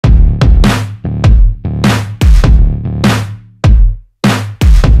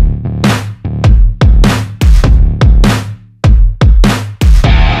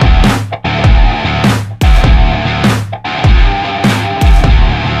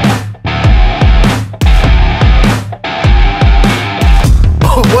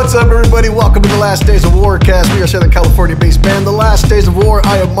What's up, everybody? Welcome to the Last Days of Warcast. We are Southern California-based band, The Last Days of War.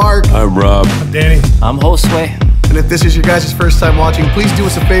 I am Marc. I'm Robb. I'm Danny. I'm Josue. And if this is your guys' first time watching, please do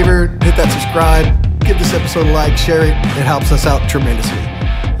us a favor, hit that subscribe, give this episode a like, share it. It helps us out tremendously.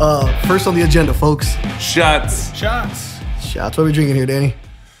 First on the agenda, folks. Shots. Shots. Shots. What are we drinking here, Danny?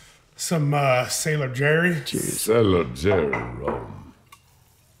 Some Sailor Jerry. Cheers. Sailor Jerry rum.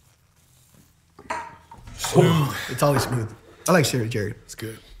 Smooth. It's always smooth. I like Sailor Jerry. It's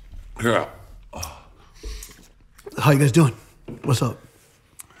good. Yeah. How you guys doing? What's up?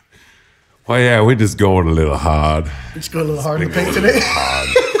 Well, yeah, we're just going a little hard. We just got a little hard in the paint today.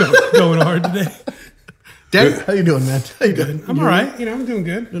 Going hard today. Danny, how you doing, man? How you doing? I'm all right. You know, I'm doing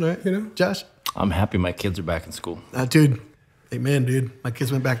good. All right. You know? Josh? I'm happy my kids are back in school. Dude. Amen, dude. My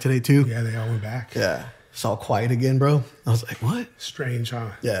kids went back today, too. Yeah, they all went back. Yeah. It's all quiet again, bro. I was like, what? Strange,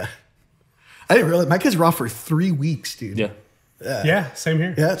 huh? Yeah. I didn't realize. My kids were off for 3 weeks, dude. Yeah. Yeah, same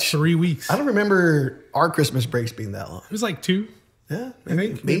here. Yeah, 3 weeks. I don't remember our Christmas breaks being that long. It was like 2. Yeah, I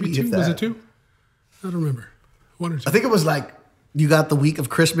think maybe if 2. that. Was it 2? I don't remember. 1 or 2. I think it was like you got the week of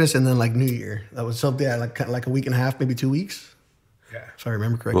Christmas and then like New Year. That was something like a week and a half, maybe 2 weeks, Yeah. if I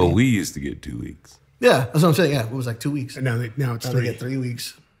remember correctly. Well, we used to get 2 weeks. Yeah, that's what I'm saying. Yeah, it was like 2 weeks. And now it's Now 3. they get 3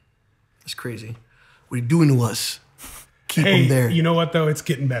 weeks. That's crazy. What are you doing to us? Keep Hey, them there. you know what, though? It's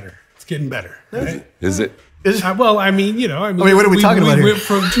getting better. It's getting better. Right? Is it? Well, I mean, you know. I mean, what are we talking about We here? went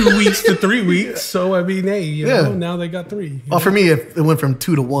from 2 weeks to 3 weeks. So, I mean, hey, you know, now they got 3. you Well, know? for me, if it went from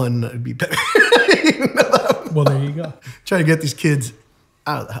 2 to 1, it'd be better. Well, there you go. Trying to get these kids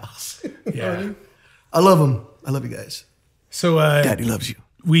out of the house. Yeah. I love them. I love you guys. So, Daddy loves you.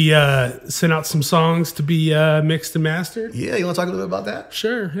 we sent out some songs to be mixed and mastered. Yeah, you want to talk a little bit about that?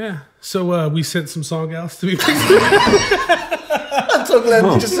 Sure, yeah. So we sent some song outs to be mixed. I'm so glad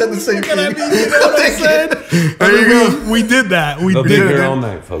we just said the same thing. You know what I'm saying? There you go. We did that. We They'll be did here that. all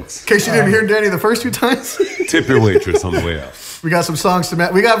night, folks. In case you didn't hear Danny the first 2 times, Tip your waitress on the way out. we got some songs to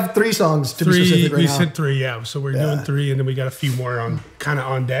match. We got 3 songs to be 3. specific right We now. sent 3, yeah. So we're doing 3, and then we got a few more on kind of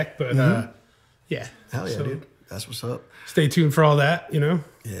on deck. But yeah, Hell yeah, So dude. That's what's up. stay tuned for all that. You know.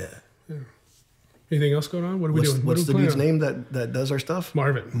 Yeah. Anything else going on? What are we doing? What's What are the we dude's playing name that does our stuff?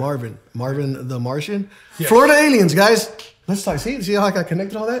 Marvin. Marvin the Martian. Yes. Florida Aliens, guys. Let's talk. See how I got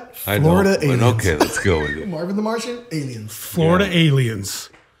connected all that? I know. Florida but Alions. okay, let's go with it. Marvin the Martian, Aliens. Florida Aliens.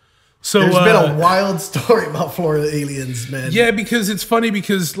 So There's been a wild story about Florida Aliens, man. yeah, because it's funny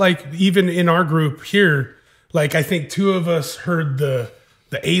because like even in our group here, like I think 2 of us heard the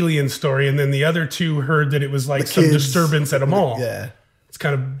alien story, and then the other 2 heard that it was like some kids. disturbance at a mall. Yeah. It's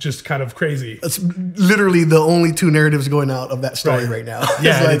kind of crazy. That's literally the only 2 narratives going out of that story right now.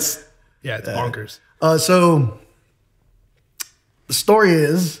 Yeah, It's it's bonkers. so the story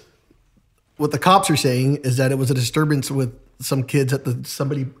is what the cops are saying is that it was a disturbance with some kids at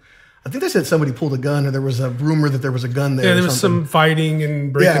somebody. I think they said somebody pulled a gun, or there was a rumor that there was a gun there. Yeah, or there was something. some fighting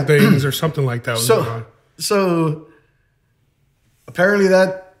and breaking Yeah. things or something like that. Was going on. So apparently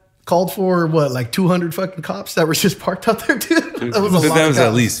that called for what, like 200 fucking cops that were just parked out there too. That was a But lot that of was at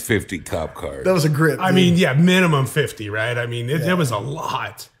cops. least 50 cop cars. That was a grip. I dude. mean, yeah, minimum 50, right? I mean, there was a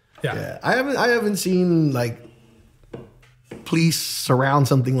lot. Yeah. Yeah, I haven't seen like police surround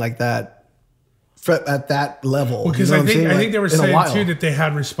something like that at that level. Because You know I what I'm think saying? they were in a saying while. too that they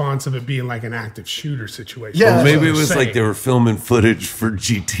had response of it being like an active shooter situation. Yeah. Or maybe it That's what was I'm like saying. they were filming footage for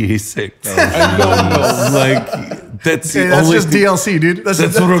GTA 6. I don't know. Like, that's the Hey, that's only just thing- DLC, dude. That's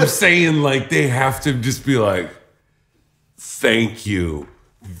what I'm saying. Like, they have to just be like, thank you.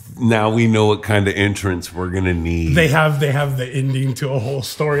 Now we know what kind of entrance we're going to need. They have the ending to a whole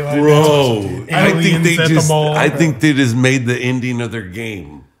storyline. Bro, I think they Aliens at the just, mall. I think they just made the ending of their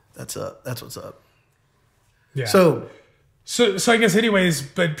game. That's what's up. Yeah. So So I guess anyways,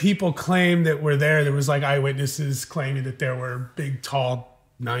 but people claim that were there. There was like eyewitnesses claiming that there were big, tall,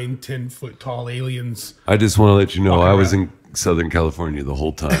 9-10 foot tall aliens. I just want to let you know Walking I was around. in Southern California the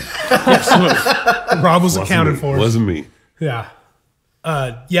whole time. Rob was accounted for. Wasn't me. Yeah.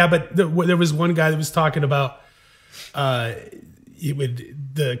 Yeah, but there was one guy that was talking about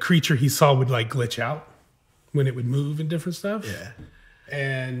the creature he saw would like glitch out when it would move and different stuff. yeah,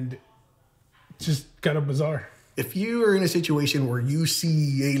 And just kind of bizarre. if you are in a situation where you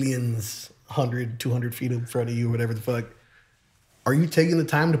see aliens 100, 200 feet in front of you, or whatever the fuck, are you taking the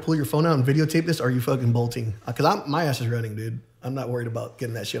time to pull your phone out and videotape this? Or are you fucking bolting? Because my ass is running, dude. I'm not worried about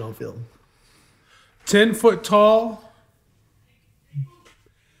getting that shit on film. 10 foot tall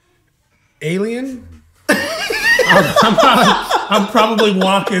alien. I'm probably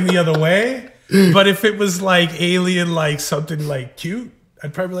walking the other way. But if it was like alien, like something like cute,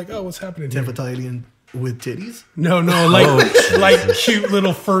 I'd probably be like, oh, what's happening 10 here? foot tall alien. With titties? No, like cute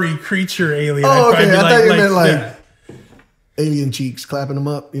little furry creature alien. Oh, okay. I thought you meant like yeah. alien cheeks clapping them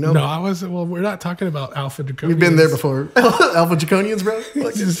up, you know? No, I wasn't. Well, we're not talking about alpha draconians. We've been there before. Alpha draconians, bro?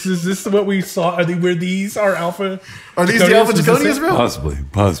 Like, Is this what we saw? Are these our alpha? are these the alpha draconians, bro?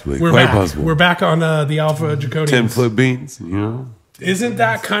 Possibly. We're Quite back. possible. We're back on the alpha draconians. 10-foot beans, you know? Isn't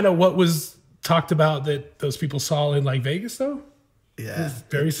that kind of what was talked about that those people saw in like Vegas though? Yeah.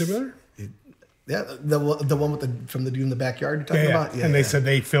 Very similar. Yeah, the one with from the dude in the backyard you're talking about? Yeah, and they said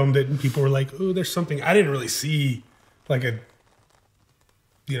they filmed it and people were like, oh, there's something. I didn't really see like a,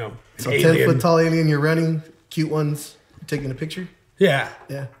 so alien. 10-foot tall alien, you're running, cute ones, taking a picture? Yeah.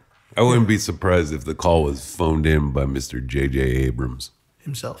 Yeah. I wouldn't be surprised if the call was phoned in by Mr. J.J. Abrams.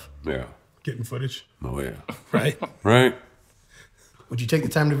 Himself. Yeah. Getting footage. Oh, yeah. Right. Right? Would you take the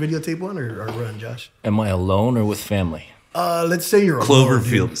time to videotape one or run, Josh? Am I alone or with family? Let's say you're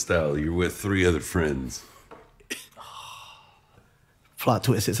Cloverfield style. You're with 3 other friends. Plot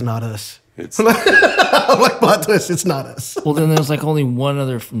twist, it's not us. It's I'm like, plot twist, it's not us. Well, then there's like only one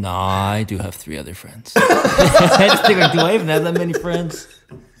other. Nah, I do have 3 other friends. I just think, do I even have that many friends?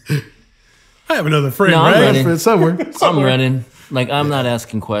 I have another friend, No, I'm right? ready. Somewhere. I'm running. Like, I'm not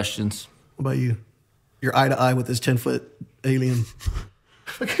asking questions. What about you? You're eye to eye with this 10-foot alien.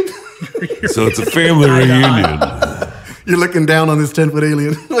 so it's a family reunion. You're looking down on this 10-foot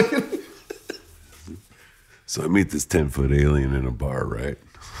alien. So I meet this 10-foot alien in a bar, right?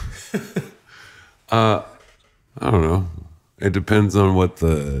 I don't know. It depends on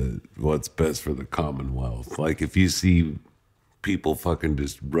what's best for the Commonwealth. Like if you see people fucking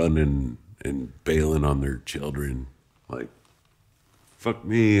just running and bailing on their children, like fuck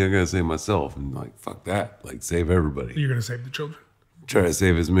me, I gotta save myself, and like fuck that, like save everybody. You're gonna save the children. Try to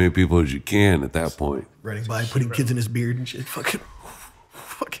save as many people as you can at that point. Running by, putting kids in his beard and shit. Fucking.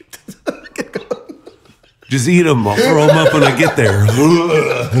 Just eat them. I'll throw them up when I get there.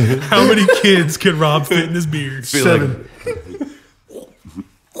 How many kids could Rob fit in his beard? 7.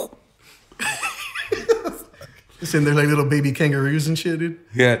 It's in there like little baby kangaroos and shit, dude.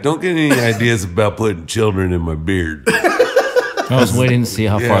 Yeah, don't get any ideas about putting children in my beard. I was waiting to see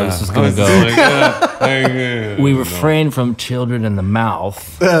how far this was going to go. Like, We refrain from children in the mouth.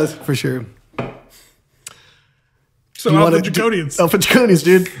 For sure. So Alpha Draconians. Alpha Draconians,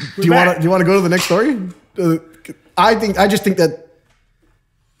 dude. Do you want to go to the next story? I think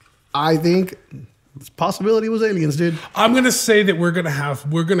it's a possibility it was aliens, dude. I'm gonna say that we're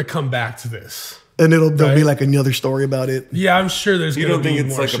gonna come back to this. And there'll be like another story about it. Yeah, I'm sure there's You gonna don't be think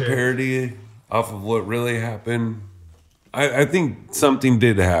it's more like shit. a parody off of what really happened? I think something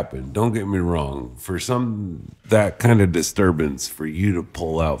did happen. Don't get me wrong. For that kind of disturbance, for you to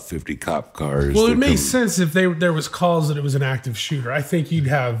pull out 50 cop cars. Well, it makes sense if there was calls that it was an active shooter. I think you'd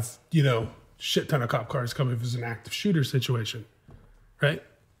have, shit ton of cop cars come if it was an active shooter situation. Right?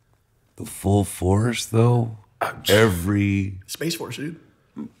 The full force, though? Every... Space Force, dude.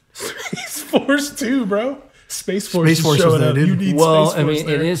 Space Force too, bro. Space Force Space Force is showing there, up. dude. You need Well, Space I Force mean,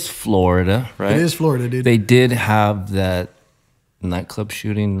 there. it is Florida, right? It is Florida, dude. They did have that nightclub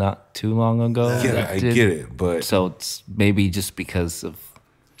shooting not too long ago. Yeah, I get it, but... So it's maybe just because of...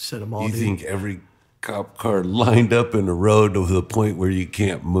 Set them all, You dude. think every cop car lined up in a road to the point where you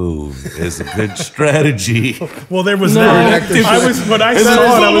can't move is a good strategy? Well, there was that. When I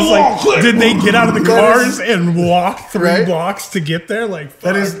saw it, I was like, did they get out of the cars and walk 3 blocks to get there? Like,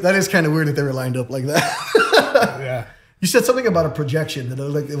 that is kind of weird that they were lined up like that. yeah. You said something about a projection that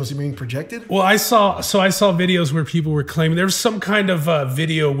it was being projected. Well, I saw videos where people were claiming there was some kind of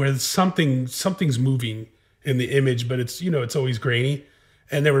video where something's moving in the image, but it's always grainy.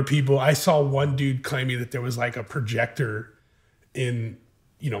 And there were people. I saw one dude claiming that there was like a projector in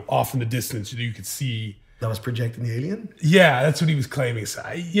off in the distance that you could see. That was projecting the alien? Yeah, that's what he was claiming. So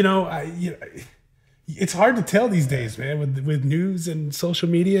it's hard to tell these days, man, with news and social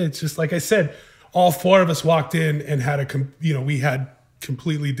media. It's just like I said, all 4 of us walked in and had we had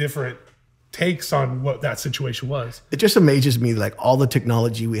completely different takes on what that situation was. It just amazes me, like all the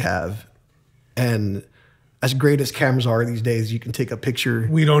technology we have, and as great as cameras are these days, you can take a picture.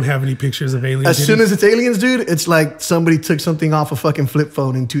 We don't have any pictures of aliens. As soon as it's aliens, dude, it's like somebody took something off a fucking flip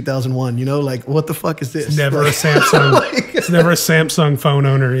phone in 2001. Like what the fuck is this? It's never a Samsung. It's never a Samsung phone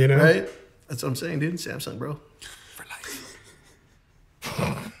owner. Right? That's what I'm saying, dude. Samsung, bro. For life.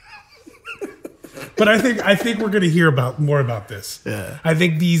 But I think we're gonna hear more about this. Yeah. I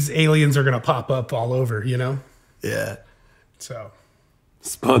think these aliens are gonna pop up all over. Yeah. So.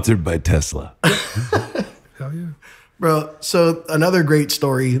 Sponsored by Tesla. Hell yeah. Bro, so another great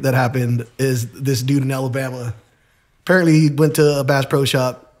story that happened is this dude in Alabama. Apparently he went to a Bass Pro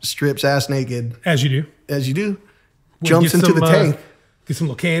Shop strips ass naked, As you do. as you do, Well, jumps get into some, the tank. Get some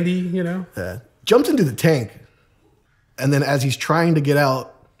little candy, you know? Jumps into the tank, and then as he's trying to get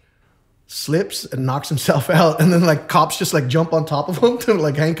out, slips and knocks himself out, and then like cops just like jump on top of him to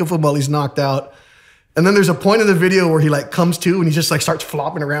like handcuff him while he's knocked out. And then there's a point in the video where he like comes to and he just like starts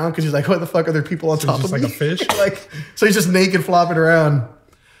flopping around because he's like, what the fuck are there people on top just of like me? a fish? Like, so he's just naked flopping around.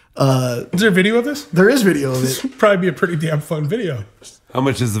 Is there a video of this? There is video of it. Probably be a pretty damn fun video. How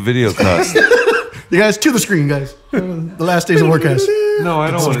much does the video cost? You guys, to the screen, guys. The Last Days of Warcast. No,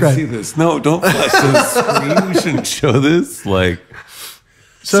 I don't want to Subscribe. see this. No, don't flash the screen. We shouldn't show this. Like,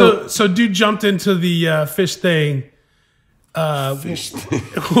 So dude jumped into the fish thing. fish.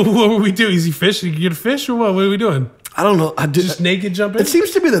 What were we doing? Is he fishing? You get a fish or what? What are we doing? I don't know. Just naked jumping? It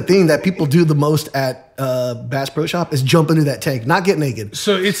seems to be the thing that people do the most at Bass Pro Shop is jump into that tank, not get naked.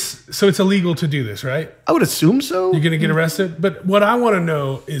 So it's illegal to do this, right? I would assume so. You're gonna get arrested. But what I want to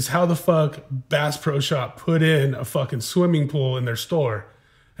know is how the fuck Bass Pro Shop put in a fucking swimming pool in their store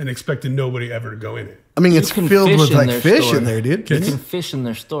and expected nobody ever to go in it. I mean, it's can filled fish with in like their fish store. in there, dude. You can fish in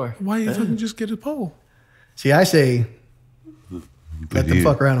their store. Why you fucking just get a pole? See, I say, let them you-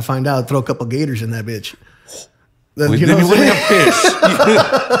 fuck around and find out. Throw a couple gators in that bitch. Then, Then you you know what I'm wouldn't saying?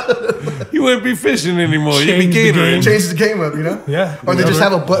 have fish. You wouldn't be fishing anymore. You'd be Change the catering. game. Changes the game up, you know? Yeah. Or they just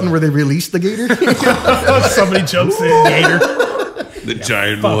have a button where they release the gator. Somebody jumps in, gator. The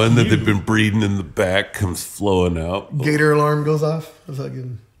giant one that they've been breeding in the back comes flowing out. Gator alarm goes off.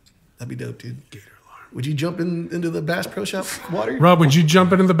 That'd be dope, dude. Gator alarm. Would you jump into the Bass Pro Shop water? Rob, would you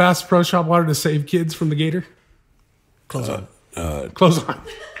jump into the Bass Pro Shop water to save kids from the gator? Close on. Close on.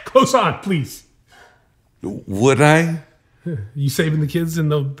 Close on, please. Would I? You saving the kids in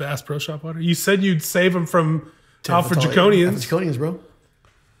the Bass Pro Shop water? You said you'd save them from Alpha Alpha Draconians. Draconians, bro.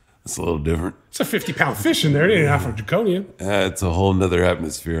 It's a little different. It's a 50-pound fish in there. It ain't Alpha Draconian. It's a whole nother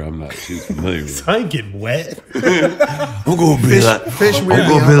atmosphere I'm not too familiar with. I ain't getting wet. I'm gonna be like, Fish I'm weirdly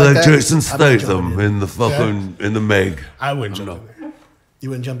gonna out be like like that. Jason I'm not jumping Statham in the fucking in the Meg. I wouldn't jump in there. You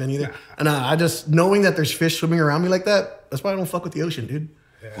wouldn't jump in either? And I just, knowing that there's fish swimming around me like that, that's why I don't fuck with the ocean, dude.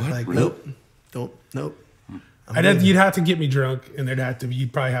 Like, nope. Nope. You'd have to get me drunk, and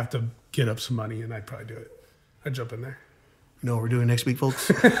you'd probably have to get up some money, and I'd probably do it. I'd jump in there. You know what we're doing next week, folks?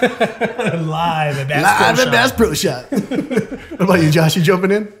 Live at Live at Bass Pro Shop. What about you, Josh? You jumping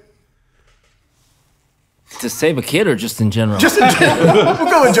in? To save a kid or just in general? Just in general. We'll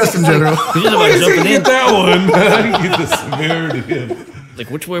go with just in general. You're just about jumping in. that one. How do you get the severity of Like,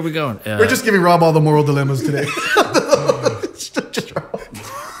 which way are we going? We're just giving Rob all the moral dilemmas today. just Rob.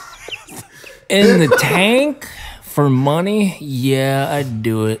 In the tank for money? Yeah, I'd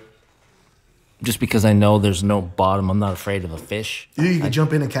do it. Just because I know there's no bottom. I'm not afraid of a fish. You think you could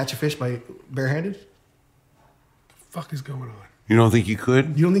jump in and catch a fish by barehanded? fuck is going on? You don't think you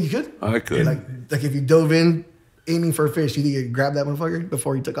could? You don't think you could? I could. Like if you dove in aiming for a fish, you think you could grab that motherfucker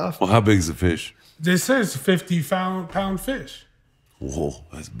before he took off? Well, how big is the fish? They say it's a 50-pound fish. Whoa,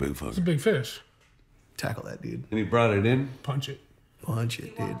 that's a big It's a fucker. big fish. Tackle that, dude. And he brought it in. Punch it. Punch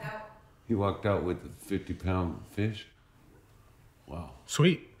it, dude. He walked out with a 50-pound fish. Wow.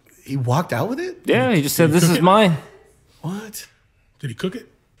 Sweet. He walked out with it? Yeah, he just said, "This cook is it? mine." What? Did he cook it?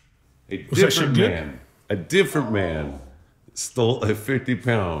 A Was that shit different good? man. A different man stole a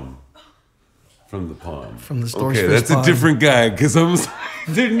 50-pound from the pond. From the store's Okay, fish that's pond. a different guy. Because there's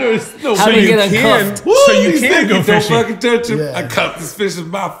no How way do you you get can. uncuffed? So you He's can thinking, go don't fishing. fucking touch him. Yeah. I caught this fish. It's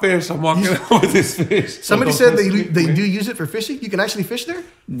my fish. I'm walking out with this fish. Somebody Don't said touch me. they do use it for fishing. You can actually fish there?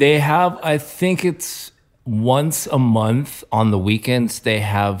 They have, I think it's once a month on the weekends. They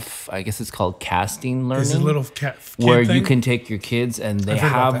have, I guess it's called casting learning. Is it a little kid where thing? you can take your kids and they heard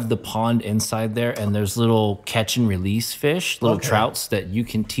about have that. the pond inside there, and there's little catch and release fish, little trouts that you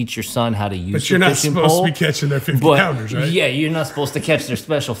can teach your son how to use. But you're the not fishing supposed pole. to be catching their 50 But pounders, right? yeah, you're not supposed to catch their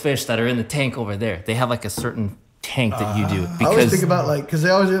special fish that are in the tank over there. They have like a certain tank that you do I always think because about because they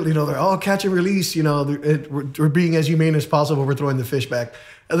always, they're all catch and release, we're being as humane as possible. We're throwing the fish back.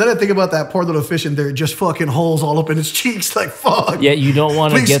 And then I think about that poor little fish in there, just fucking holes all up in its cheeks. Like, fuck. yeah, you don't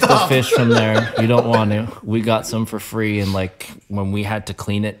want to Please get stop. the fish from there. You don't want to. We got some for free, and like when we had to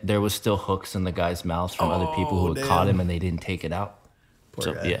clean it, there was still hooks in the guy's mouth from other people who had caught damn. him and they didn't take it out.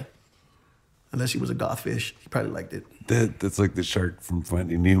 So guy. yeah. Unless he was a goth fish. He probably liked it. That's like the shark from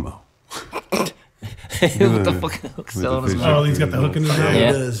Finding Nemo. With the fucking hooks With still in the his fish. mouth. Oh, he's got the hook in his Yeah, mouth. Yeah.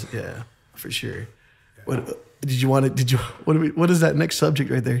 it does. Yeah, for sure. What is that next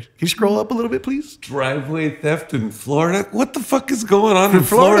subject right there? Can you scroll up a little bit, please? Driveway theft in Florida? What the fuck is going on in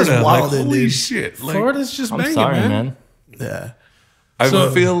Florida's Florida? wild, Like, holy dude. shit. Like, Florida's just I'm banging, sorry, man. man. Yeah. I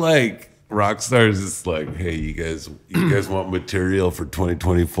So- feel like Rockstar is just like, hey, you guys want material for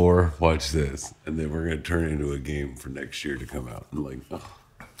 2024? Watch this, and then we're gonna turn it into a game for next year to come out. And like, oh,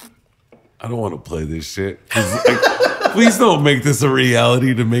 I don't want to play this shit. Like, please don't make this a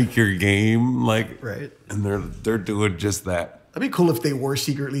reality to make your game. Like, right? And they're doing just that. That'd be cool if they were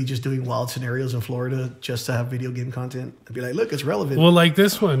secretly just doing wild scenarios in Florida just to have video game content. I'd be like, look, it's relevant. Well, like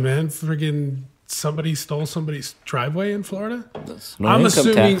this one, man. Friggin' somebody stole somebody's driveway in Florida. No I'm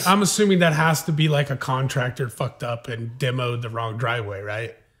income tax. assuming that has to be like a contractor fucked up and demoed the wrong driveway,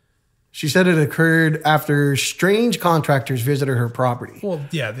 right? She said it occurred after strange contractors visited her property. Well,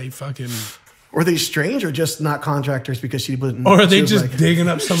 yeah, they fucking. Were they strange or just not contractors because she wasn't? Or are they she was just like, digging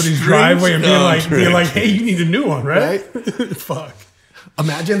up somebody's driveway and being like, hey, you need a new one, right? Fuck.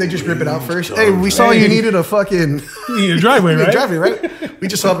 Imagine they just rip it out first. Hey, we saw you needed a fucking You need a driveway, right? driveway, right? We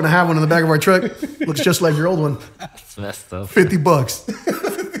just happen to have one in the back of our truck. Looks just like your old one. It's messed up.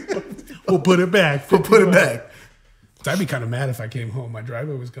 $50. We'll put it back. We'll put it back. I'd be kind of mad if I came home, my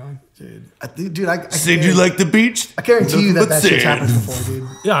driveway was gone. Dude, I Did you like the beach? I guarantee you that But shit's sand. happened before, dude.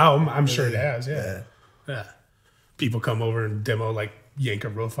 Yeah, I'm sure it has. Yeah. People come over and demo, like, yank a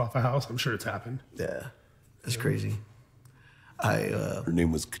roof off a house. I'm sure it's happened. Yeah, that's crazy. Her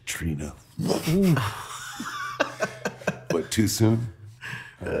name was Katrina. What, too soon?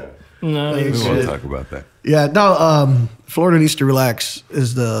 No, We won't talk about that. Yeah, no, Florida needs to relax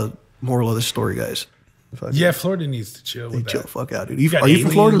is the moral of the story, guys. Yeah, Florida needs to chill They with chill that. the fuck out, dude. got Are you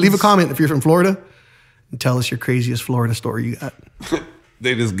from Florida? aliens. Leave a comment if you're from Florida and tell us your craziest Florida story you got.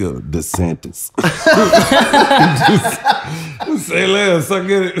 They just go, DeSantis. Just say less. I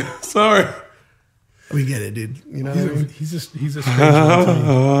get it. Sorry. We get it, dude. You know what I mean? He's a stranger.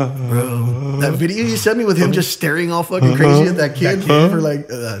 Bro, that video you sent me with him just staring all fucking crazy at that kid for like...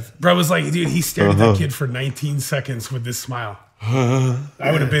 Bro was like, dude, he stared at that kid for 19 seconds with this smile. I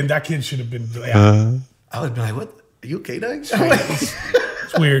would have been, that kid should have been, yeah. I would be like, what? Are you okay, dog?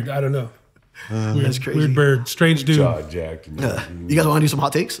 It's weird. I don't know. Weird, That's crazy. Weird bird. Strange dude. Jaw jacked. You guys want to do some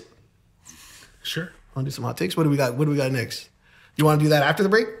hot takes? Sure. Want to do some hot takes? What do we got? What do we got next? You want to do that after the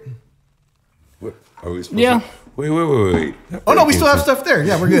break? What, are we supposed Yeah. to? Wait. Oh no, we still have stuff there.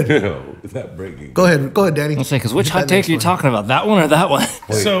 Yeah, we're good. No, is that breaking? Go ahead, Danny. I'm saying, because which Get hot that take next are you one. talking about? That one or that one?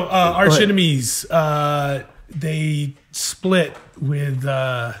 So, Arch Enemies, they split with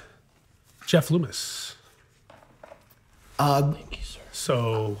Jeff Loomis.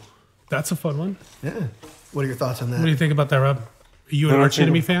 So that's a fun one. Yeah. What are your thoughts on What do that? you think about that, Rob? Are you an Arch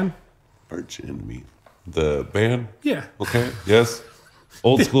Enemy fan? Arch Enemy. The band? Yeah. Okay. Yes.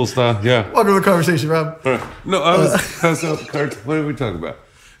 Old school style. Yeah. Welcome to the conversation, Rob. No, I was passing out the cards. What are we talking about?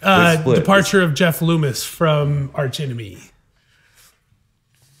 They split. Departure of Jeff Loomis from Arch Enemy.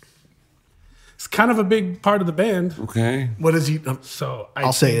 It's kind of a big part of the band. Okay. What does he? So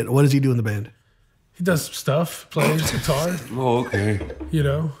I'll say it. What does he do in the band? He does stuff, plays guitar, Oh, okay. you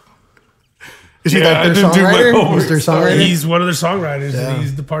know. Is he Yeah, I like their didn't do my songwriter? homework. Is their songwriter? He's one of their songwriters, Yeah. and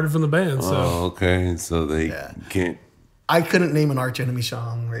he's departed from the band. So Oh, okay. So they Yeah. can't. I couldn't name an Arch Enemy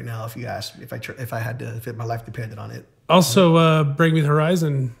song right now if you asked me if I had to, if my life depended on it. also, Bring Me the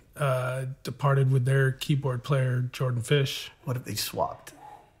Horizon departed with their keyboard player Jordan Fish. What if they swapped?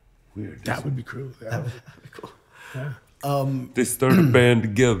 Weird. That would be cool. Yeah. That'd be cool. They started a band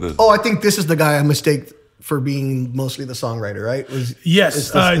together. Oh, I think this is the guy I mistaked for being mostly the songwriter, right?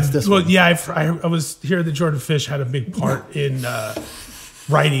 Yes. It's this well, one. yeah. I was here that Jordan Fish had a big part in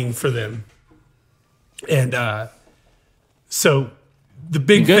writing for them, and so the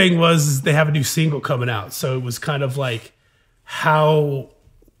big good? thing was they have a new single coming out. So it was kind of like how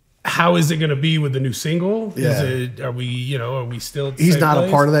is it going to be with the new single? Yeah. Are we still? At the He's same not place?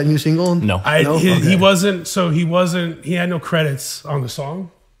 a part of that new single? No. No? He Okay. wasn't. So he wasn't. He had no credits on the song.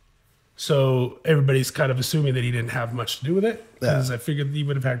 So everybody's kind of assuming that he didn't have much to do with it because I figured he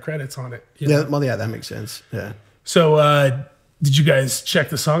would have had credits on it. you know? Yeah, well, yeah, that makes sense. Yeah. So did you guys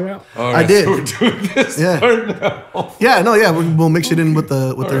check the song out? All I did. So we're doing this Yeah. part now. Yeah, no, yeah, we'll mix it in with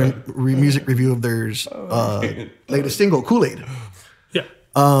their music review of their latest single, Kool-Aid. Yeah.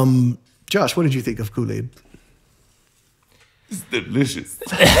 Josh, what did you think of Kool-Aid? It's delicious.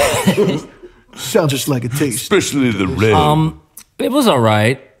 Sounds just like it tastes. Especially the red. It was all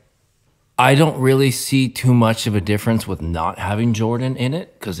right. I don't really see too much of a difference with not having Jordan in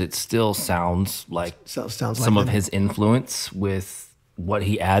it because it still sounds like Sounds some like of it. his influence with what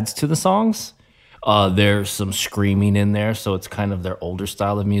he adds to the songs. There's some screaming in there, so it's kind of their older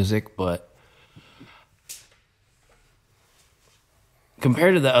style of music, but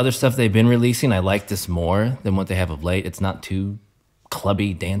compared to the other stuff they've been releasing, I like this more than what they have of late. It's not too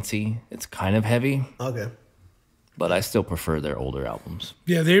clubby, dancey. It's kind of heavy. Okay. but I still prefer their older albums.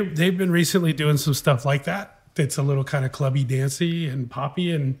 Yeah, they've been recently doing some stuff like that. It's a little kind of clubby, dancey, and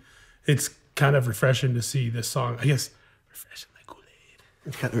poppy, and it's kind of refreshing to see this song. I guess refreshing like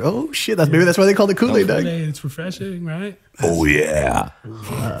Kool-Aid. Oh shit! Maybe that's why they call it Kool-Aid. Kool-Aid, it's refreshing, right? Oh yeah.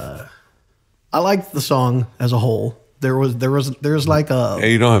 I liked the song as a whole. There's like a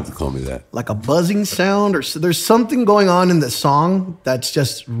Hey, you don't have to call me that. like a buzzing sound, or there's something going on in the song that's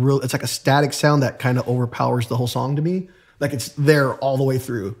just real. It's like a static sound that kind of overpowers the whole song to me. Like it's there all the way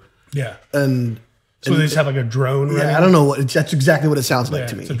through. Yeah. And So they just have like a drone running? yeah, I don't know what that's exactly what it sounds like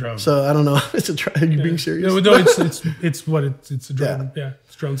to me. It's a drone. So I don't know. It's a drone. Are you being serious? No, it's what it's a drone. Yeah,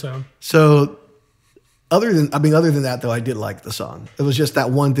 it's drone sound. So other than that though, I did like the song. It was just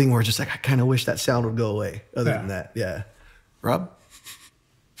that one thing where it's just like I kind of wish that sound would go away. Other than that, yeah. Rob?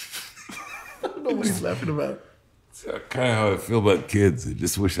 I don't know what he's laughing about. It's kind of how I feel about kids. I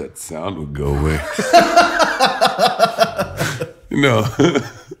just wish that sound would go away. No,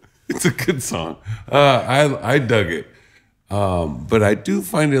 it's a good song. I dug it. But I do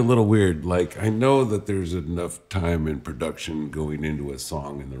find it a little weird. Like, I know that there's enough time and production going into a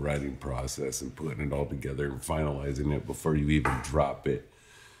song in the writing process and putting it all together and finalizing it before you even drop it.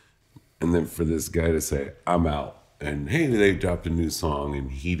 And then for this guy to say, I'm out. And hey, they dropped a new song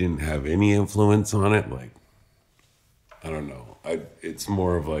and he didn't have any influence on it. Like, I don't know. It's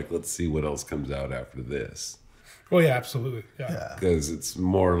more of like, let's see what else comes out after this. Oh yeah, absolutely. Yeah. Because it's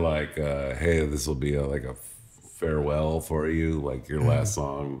more like, hey, this will be like a farewell for you, like your last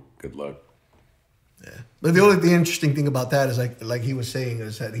song. Good luck. Yeah. But the interesting thing about that is like he was saying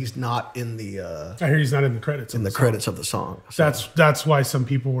is that he's not in the I hear he's not in the credits. in the credits of the song. So That's why some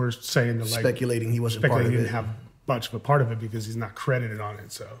people were saying that, like, speculating he wasn't part of he it. didn't have much of a part of it because he's not credited on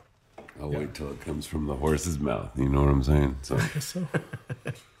it. So I'll wait till it comes from the horse's mouth. You know what I'm saying? So I guess so.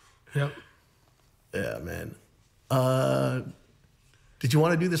 Yep. Yeah, man. Did you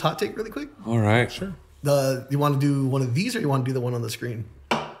want to do this hot take really quick? all right, Sure. You want to do one of these or you want to do the one on the screen?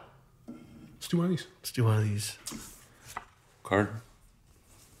 Let's do one of these. Let's do one of these. Card.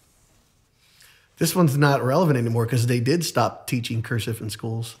 This one's not relevant anymore because they did stop teaching cursive in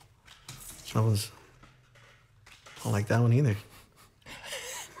schools. I don't like that one either.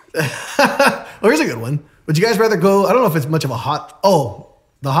 Oh, here's a good one. Would you guys rather go? I don't know if it's much of a hot. Oh,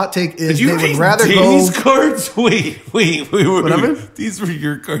 the hot take is they would rather Danny's go. cards? Wait. Whatever? These were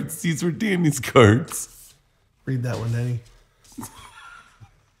your cards. These were Danny's cards. Read that one, Danny.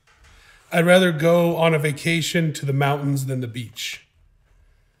 I'd rather go on a vacation to the mountains than the beach.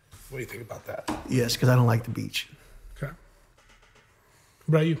 What do you think about that? Yes, because I don't like the beach. Okay. What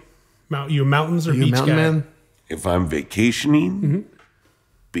about you? You a mountains or Are you a beach mountain guy? man? If I'm vacationing,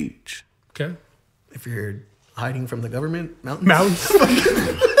 beach. Okay. If you're hiding from the government, mountains. Mountains.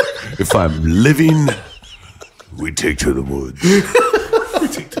 If I'm living, we take to the woods.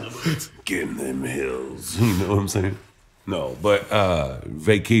 Get in them hills. You know what I'm saying? No, but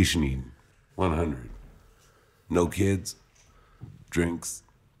vacationing, 100. No kids, drinks.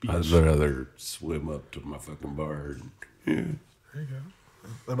 I'd rather swim up to my fucking bar. Yeah. There you go.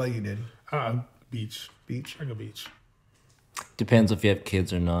 What about you, Daddy? Beach. Beach? I go beach. Depends if you have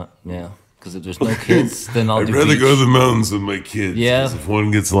kids or not. Yeah. Because if there's no kids, then I'll I'd do rather beach. go to the mountains with my kids. Yeah. 'Cause if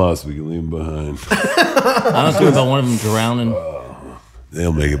one gets lost, we can leave them behind. I don't care about one of them drowning.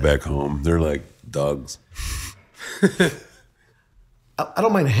 They'll make it back home. They're like dogs. I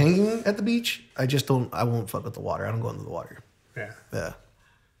don't mind hanging at the beach. I just don't. I won't fuck with the water. I don't go into the water. Yeah. Yeah.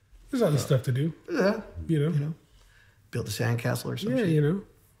 There's other stuff to do. Yeah. You know? Build a sandcastle or something. Yeah, you know.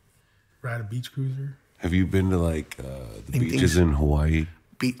 Ride a beach cruiser. Have you been to like the Think beaches things- in Hawaii?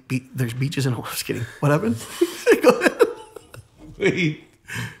 There's beaches in. I was kidding. What happened? Go ahead. Wait.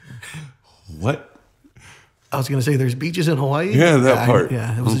 What? I was gonna say there's beaches in Hawaii. Yeah, that part.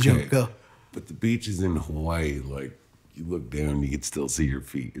 Yeah, it was a Okay. joke. Go. But the beaches in Hawaii, like you look down, you can still see your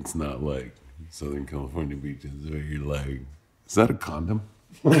feet. It's not like Southern California beaches where you're like, is that a condom?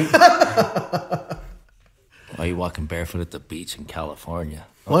 Why are you walking barefoot at the beach in California?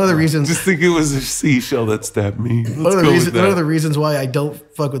 One of the reasons. Just think it was a seashell that stabbed me. Let's One of, go the with reasons, that. one of the reasons why I don't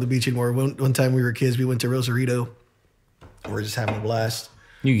fuck with the beach anymore. One time we were kids, we went to Rosarito. And we're just having a blast.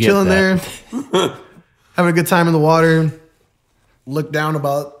 You get Chilling that. there. Having a good time in the water. Look down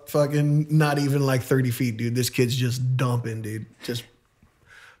about fucking not even like 30 feet, dude. This kid's just dumping, dude. Just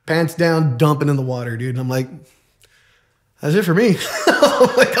pants down, dumping in the water, dude. And I'm like, that's it for me.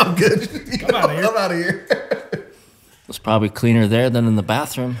 I'm like, I'm good. I'm outta here. I'm out of here. It's probably cleaner there than in the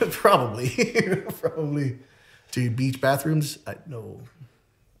bathroom. Probably. Probably. Dude, beach bathrooms, no.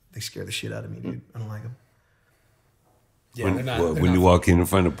 They scare the shit out of me, dude. I don't like them. Yeah, When, they're not. what, they're when not you walk in and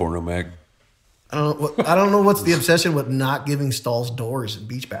find a porno mag, I don't know what's the obsession with not giving stalls doors in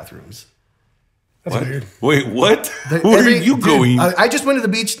beach bathrooms. That's weird. Wait, what? Where are you going? I just went to the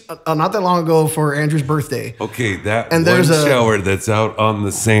beach not that long ago for Andrew's birthday. Okay, that and one there's a shower that's out on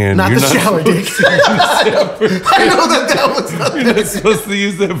the sand. Not the shower, Dick. I know that was not You're not supposed to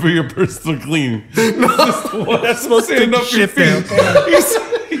use that for your personal cleaning. That's supposed to Stand take up the your shit down.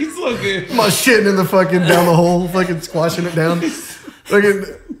 feet. He's looking. I'm shitting in the fucking down the hole, fucking squashing it down. Fucking,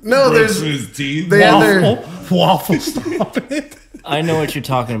 no, there's his teeth. they had their Waffle, stop it. I know what you're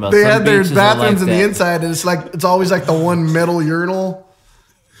talking about. they Some had their beaches are bathrooms like in the that. inside, and it's always like the one metal urinal,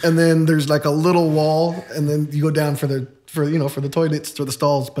 and then there's like a little wall, and then you go down for the toilets or the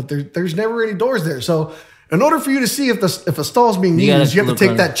stalls, but there's never any doors there. So in order for you to see if a stall's being You gotta used, you have to look take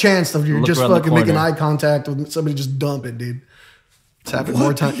around- that chance of you're look just around the fucking making corner. eye contact with somebody, just dump it, dude. It's happened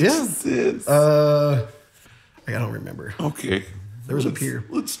more times. Yeah. This? I don't remember. Okay. There was a pier.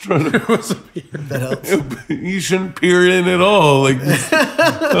 Let's try to. That helps. You shouldn't peer in at all. Like,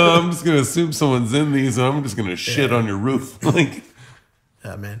 I'm just gonna assume someone's in these, and I'm just gonna shit on your roof. Like,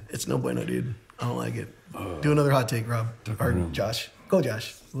 Yeah, man. It's no bueno, dude. I don't like it. Do another hot take, Rob. Or Josh. Go,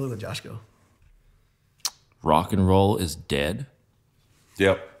 Josh. We'll let Josh go. Rock and roll is dead.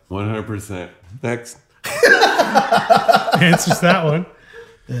 yep, 100%. Next. Answers that one.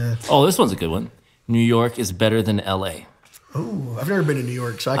 Oh, this one's a good one. New York is better than L.A. Oh, I've never been to New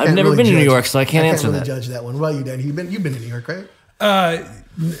York, so I I've can't never really been to New judge. York, so I can't answer really that. judge that one. What about you, Danny? You've been to New York, right?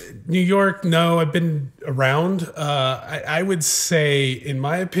 New York, no, I've been around. I would say, in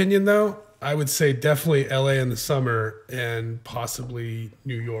my opinion, though, I would say definitely LA in the summer and possibly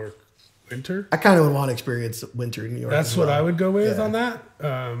New York winter. I kind of would want to experience winter in New York. That's as what well. I would go with Yeah. on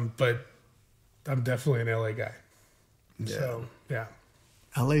that. But I'm definitely an LA guy. Yeah. So, yeah.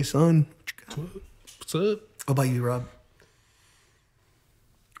 LA, son. What's up? What about you, Rob?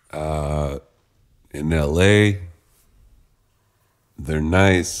 In LA, they're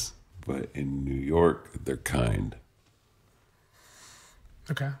nice, but in New York, they're kind.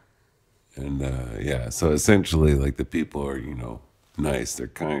 Okay. And yeah, so essentially, like, the people are, nice. They're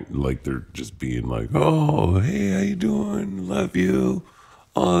kind, like, they're just being like, oh, hey, how you doing? Love you.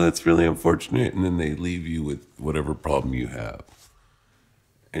 Oh, that's really unfortunate. And then they leave you with whatever problem you have.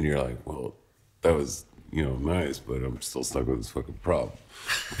 And you're like, well, that was, nice, but I'm still stuck with this fucking problem.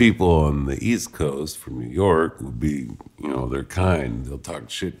 People on the East Coast from New York will be, they're kind. They'll talk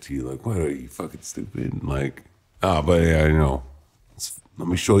shit to you like, what, are you fucking stupid? And like, but yeah, let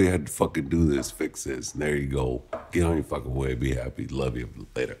me show you how to fucking do this, fix this. And there you go. Get on your fucking way. Be happy. Love you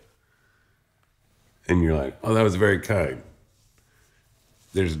later. And you're like, oh, that was very kind.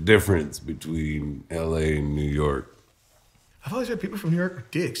 There's a difference between LA and New York. I've always heard people from New York are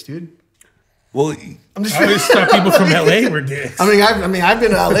dicks, dude. Well, I'm just. I always thought people from LA were dicks. I've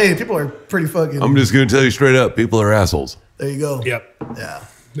been to LA. People are pretty fucking. I'm just going to tell you straight up. People are assholes. There you go. Yep. Yeah.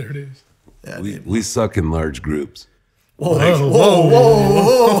 There it is. Yeah. We suck in large groups. Whoa, Whoa,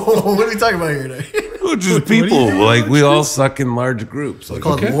 whoa. What are we talking about here today? Well, just people. Like, we all suck in large groups. Like,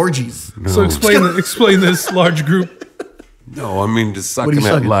 Called orgies. So explain this large group. no, I mean, just What are sucking you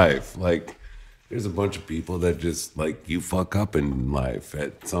at sucking? life. Like, there's a bunch of people that just, like, you fuck up in life.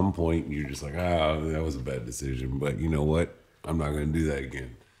 At some point, you're just like, that was a bad decision. But you know what? I'm not going to do that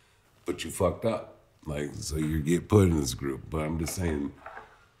again. But you fucked up. Like, so you get put in this group. But I'm just saying,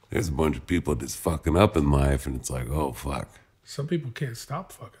 there's a bunch of people just fucking up in life. And it's like, oh, fuck. Some people can't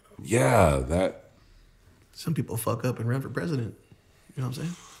stop fucking up. Yeah, that. Some people fuck up and run for president. You know what I'm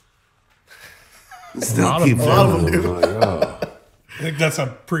saying? Still lot of keep them. A lot of them running. do. I'm like, oh. I think that's a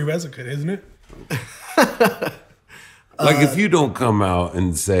prerequisite, isn't it? Like, if you don't come out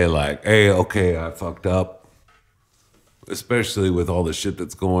and say, like, hey, okay, I fucked up, especially with all the shit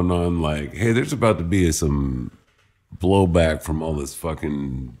that's going on, like, hey, there's about to be some blowback from all this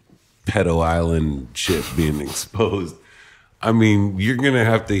fucking pedo island shit being exposed. I mean, you're going to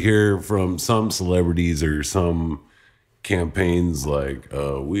have to hear from some celebrities or some campaigns like,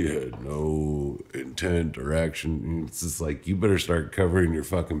 we had no intent or action. And it's just like, you better start covering your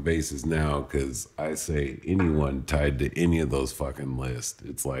fucking bases now, because I say anyone tied to any of those fucking lists,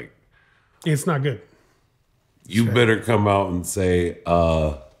 it's like, It's not good. you better come out and say,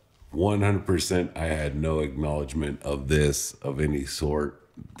 100% I had no acknowledgement of this of any sort.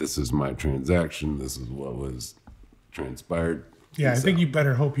 This is my transaction. This is what was transpired. Yeah, I think you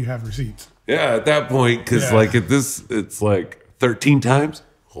better hope you have receipts. Yeah, at that point, because Yeah. like at this, it's like 13 times,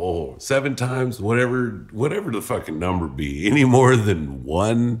 7 times, whatever the fucking number be. Any more than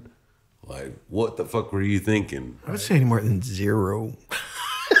one, like, what the fuck were you thinking? I would say any more than 0.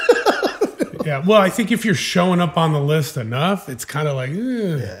 Yeah, well, I think if you're showing up on the list enough, it's kind of like,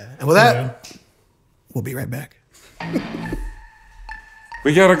 Yeah. And with that, We'll be right back.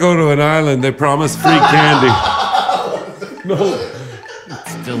 We gotta go to an island. They promised free candy. No.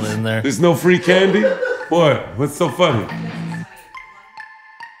 Still in there. There's no free candy? What? What's so funny?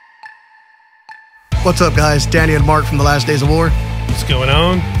 What's up, guys? Danny and Marc from the Last Days of War. What's going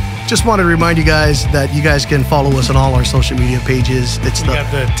on? Just wanted to remind you guys that you guys can follow us on all our social media pages. It's We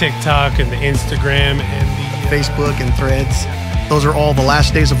got the TikTok and the Instagram and the Facebook and Threads. Those are all the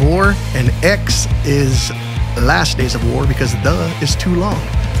Last Days of War, and X is Last Days of War because the is too long.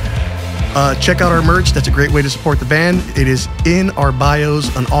 Check out our merch. That's a great way to support the band. It is in our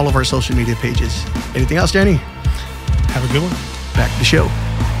bios on all of our social media pages. Anything else, Danny? Have a good one. Back to the show.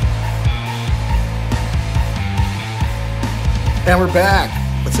 And we're back.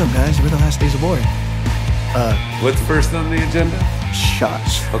 What's up, guys? We're the Last Days of War. What's first on the agenda?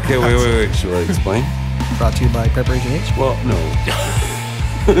 Shots. Okay, wait. Should I explain? Brought to you by Preparation H. Well, no.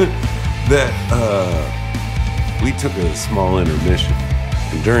 We took a small intermission.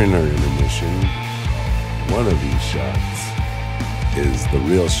 And during our intermission, one of these shots is the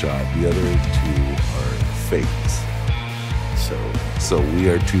real shot. The other two are fakes. So we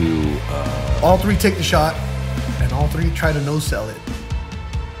are to... all three take the shot, and all three try to no-sell it.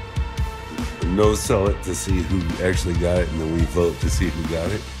 no sell it to see who actually got it, and then we vote to see who got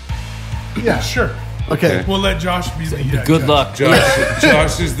it. Yeah, Sure. Okay. We'll let Josh be the Good judge. luck.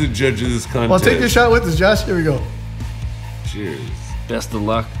 Josh is the judge of this contest. Well, take your shot with us, Josh. Here we go. Cheers. Best of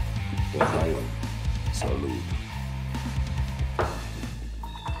luck. Salud.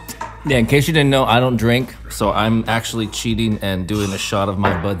 Yeah, in case you didn't know, I don't drink, so I'm actually cheating and doing a shot of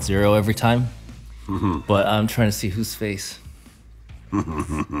my Bud Zero every time. But I'm trying to see whose face.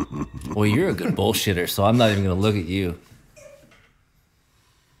 Well, you're a good bullshitter, so I'm not even going to look at you.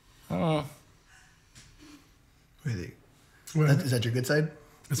 Oh. What do you think? Well, Is that your good side?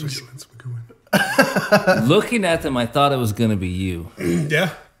 that's what that's a good one. Looking at them, I thought it was going to be you. Yeah.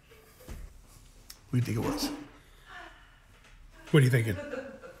 What do you think it was? What are you thinking?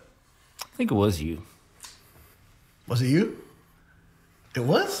 I think it was you. Was it you? It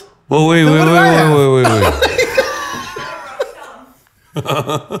was? Well, wait. Then what did I have?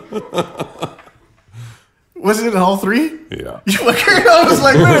 Was it in all three? Yeah. I was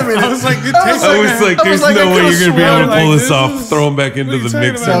like, wait a minute. I was like, it I tastes I was like, there's I no way could've you're gonna be able to sworn, pull like, this this off. is- Throw them back into what are the you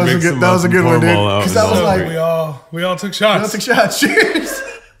talking mixer. about? That was a mix good- them that up was a and good pour one, them dude. all out. 'Cause that was So like- great. We all took I shots. took shots. Cheers.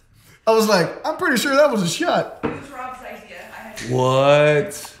 I was like, I'm pretty sure that was a shot. It was Robb's idea. I had to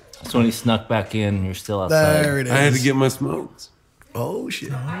What? So when he snuck back in, you're still outside. There it is. I had to get my smokes. Oh,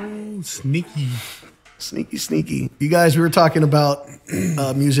 shit. Oh, sneaky. Sneaky, sneaky. You guys, we were talking about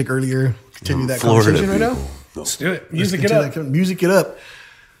music earlier. Continue that Florida conversation right now. people. No. Let's do it. Music it Continue up. that con- Music it up.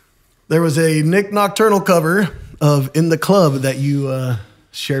 There was a Nik Nocturnal cover of In the Club that you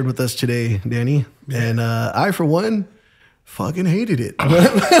shared with us today, Danny. And I, for one, fucking hated it.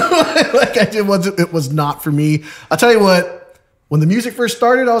 Like it was not for me. I'll tell you what, when the music first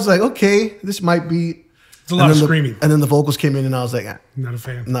started, I was like, okay, this might be. It's a lot of screaming. And then the vocals came in and I was like, Not a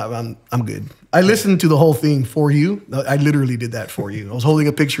fan. no, I'm good. I listened to the whole thing for you. I literally did that for you. I was holding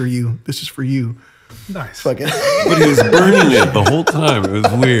a picture of you. This is for you. Nice. Fucking But he was burning it the whole time. It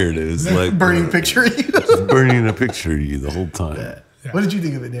was weird. It was like burning picture of you. just burning a picture of you the whole time. What did you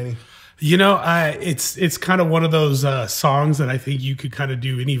think of it, Danny? You know, it's kind of one of those songs that I think you could kind of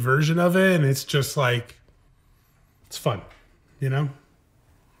do any version of it, and it's just like it's fun. You know?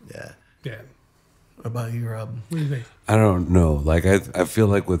 Yeah. Yeah. What about you, Rob? What do you think? I don't know. Like I feel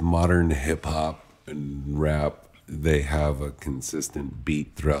like with modern hip hop and rap, they have a consistent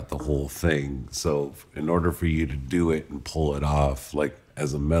beat throughout the whole thing. So in order for you to do it and pull it off, like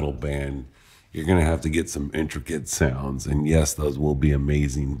as a metal band, you're gonna have to get some intricate sounds. And yes, those will be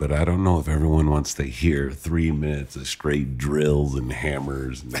amazing. But I don't know if everyone wants to hear 3 minutes of straight drills and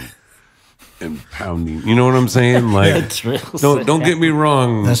hammers and pounding. You know what I'm saying? Like, Drills don't get me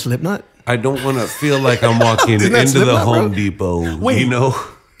wrong. That's Slipknot. I don't want to feel like I'm walking Isn't that into the Slipknot, bro? Home Depot. Wait. You know,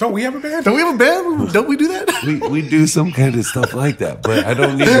 Don't we have a band? Don't we have a band? Don't we do that? we do some kind of stuff like that, but I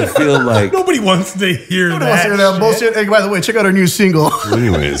don't need to feel like. Nobody wants to hear Nobody wants to hear that shit. bullshit. Hey, by the way, check out our new single,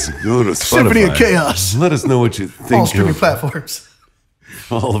 Anyways, go to Spotify. Symphony of Chaos. Let us know what you all think streaming of platforms.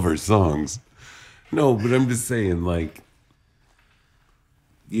 all of our songs. No, but I'm just saying, like,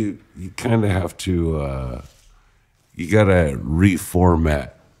 you kind of have to. You gotta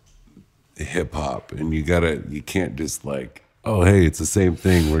reformat hip hop, and you can't just like, oh hey, it's the same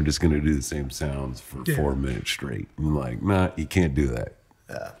thing. We're just gonna do the same sounds for 4 minutes straight. And like, nah, you can't do that.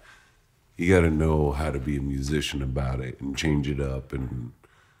 You gotta know how to be a musician about it and change it up. And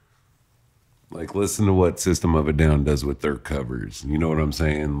Like, listen to what System of a Down does with their covers. You know what I'm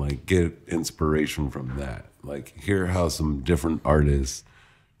saying? Like, get inspiration from that. Like, hear how some different artists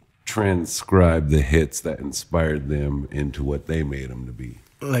transcribe the hits that inspired them into what they made them to be.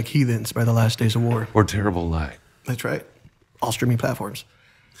 Like Heathens by the Last Days of War. Or Terrible Lie. That's right. All streaming platforms.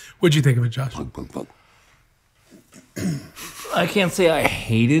 What'd you think of it, Josh? Plug, plug, plug. I can't say I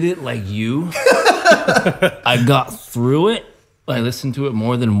hated it like you. I got through it. I listened to it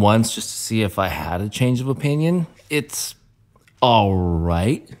more than once just to see if I had a change of opinion. It's all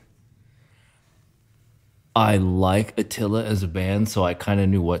right. I like Attila as a band, so I kind of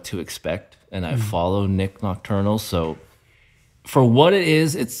knew what to expect, and I follow Nik Nocturnal. So for what it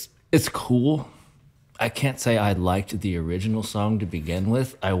is, it's cool. I can't say I liked the original song to begin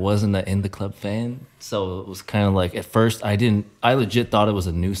with. I wasn't an In the Club fan, so it was kind of like at first I legit thought it was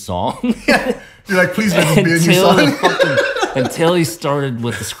a new song. You're like, please let this be a new song. Until he started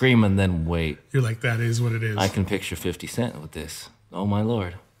with the scream, and then wait. You're like, that is what it is. I can picture 50 Cent with this. Oh my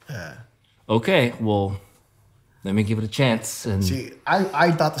Lord. Yeah. Okay, well, let me give it a chance. And See,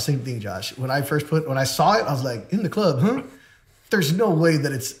 I thought the same thing, Josh. When I saw it, I was like, In the Club, huh? There's no way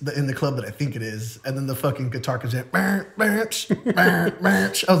that it's the In the Club that I think it is. And then the fucking guitar comes in. I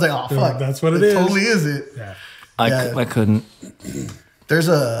was like, oh, fuck. That's what it is. Totally is it. Yeah. I couldn't. There's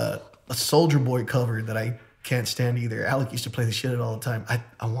a Soulja Boy cover that I can't stand either. Alec used to play the shit out all the time.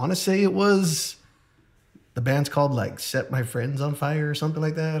 I want to say it was, the band's called like Set My Friends on Fire or something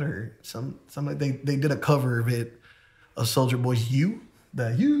like that, or something. They did a cover of it, of Soulja Boy's You.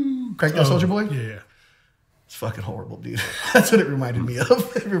 Crank That Soulja Boy? Yeah. It's fucking horrible, dude. That's what it reminded me of.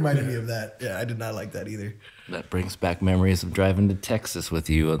 It reminded me of that. Yeah, I did not like that either. That brings back memories of driving to Texas with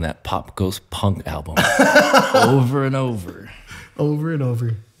you on that Pop Goes Punk album. Over and over. Over and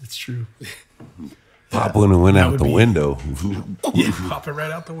over. It's true. Pop when it went out the window. Yeah, pop it right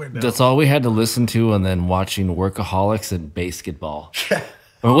out the window. That's all we had to listen to, and then watching Workaholics and Basketball.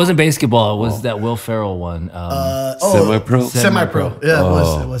 Or it wasn't Basketball, it was that Will Ferrell one. Semi-pro? Semi-pro. Yeah,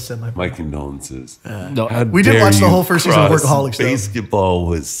 it was semi-pro. My condolences. No, We did watch the whole first season of Cross Workaholics, though. Basketball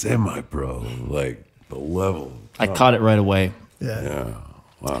was semi-pro. Like, the level. I caught it right away. Yeah.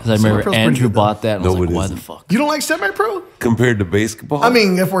 Wow. Because I remember Semi-pro's Andrew pretty good, bought that, and I was like, No, it why the isn't. fuck? You don't like semi-pro? Compared to basketball? I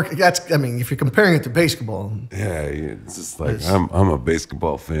mean, if you're comparing it to basketball. Yeah, it's just like, I'm a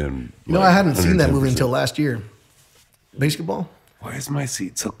basketball fan. You know, like, I hadn't seen that 110%. movie until last year. Basketball? Why is my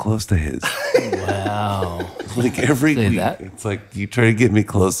seat so close to his? Wow. Like every Say week, that? it's like you try to get me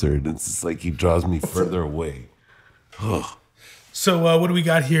closer, and it's just like he draws me further away. So what do we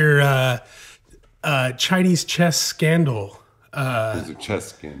got here? Chinese chess scandal. There's a chess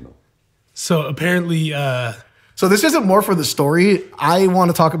scandal. So apparently, So this isn't more for the story. I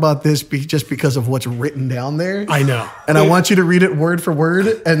want to talk about this just because of what's written down there. I know. And I want you to read it word for word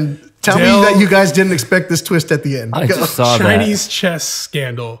and tell me Del- that you guys didn't expect this twist at the end. I Go. just saw Chinese chess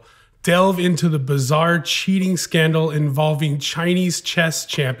scandal. Delve into the bizarre cheating scandal involving Chinese chess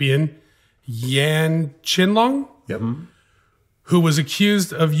champion Yan Chenglong, Yep. who was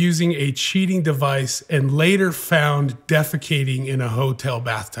accused of using a cheating device and later found defecating in a hotel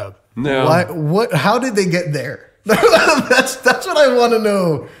bathtub. No, Why? What? How did they get there? that's what I want to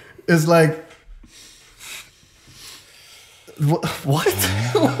know. Is like, what?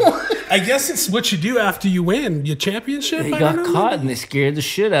 I guess it's what you do after you win your championship. He I got don't know. caught, and they scared the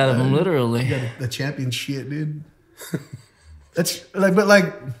shit out of him, literally. The champion shit, dude. That's like, but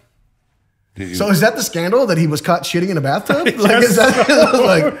like. So is that the scandal that he was caught shitting in a bathtub? Like, is that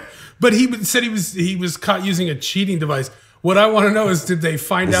like? But he said he was caught using a cheating device. What I want to know is, did they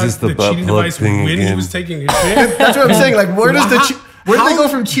find out this the the butt cheating plug device thing when he again? was taking his shit? That's what I'm saying. Like, where does where did they how- go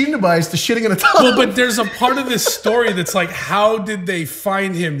from cheating device to shitting in a tub? Well, but there's a part of this story that's like, how did they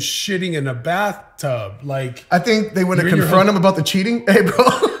find him shitting in a bathtub? Like, I think they went to You're in your confront him about the cheating. Hey, bro,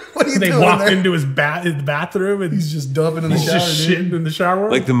 what are you they doing walked there? into his bathroom and He's just dumping in the he's shower. just dude. shitting in the shower.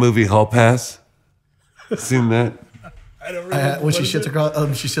 like the movie Hall Pass. Seen that? I don't remember. When she shits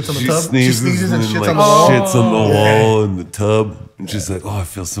across, she sits on the She tub. sneezes, She sneezes and then, shits like, on the wall. shits on the wall in the tub, and she's like, "Oh, I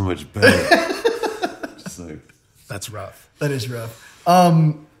feel so much better." Just like, That's rough. That is rough.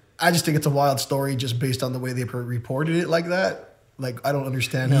 I just think it's a wild story just based on the way they reported it like that. Like, I don't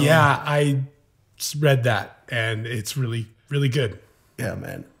understand how. Yeah, I read that, and it's really, really good. Yeah,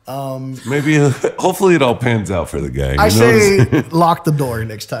 man. maybe, hopefully, it all pans out for the guy. I you know what I'm saying? say lock the door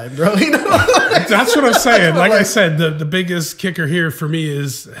next time, bro. You know? That's what I'm saying. Like I said, the biggest kicker here for me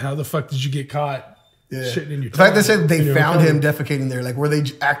is how the fuck did you get caught shitting in your The fact they tub? said they In your found hotel? him defecating there, like, were they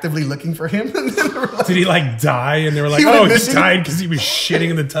actively looking for him? And then they were like, Did he like die? And they were like, He went oh, he missing? died because he was shitting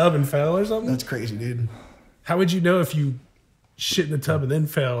in the tub and fell or something? that's crazy, dude. How would you know if you shit in the tub and then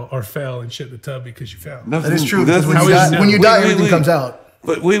fell and shit in the tub because you fell. That is true. Nothing, Because when you die, wait, everything comes out.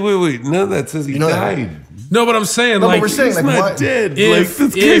 But wait. None of that says he died. No, but I'm saying No, like but we're saying He's like not what? dead. if,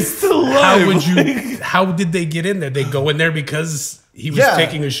 Like, this guy's still alive. how did they get in there? They go in there because he was Yeah.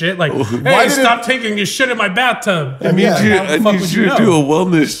 taking a shit? Like, Why hey, did stop taking a shit in my bathtub. I mean, Yeah. how the fuck would you know? do a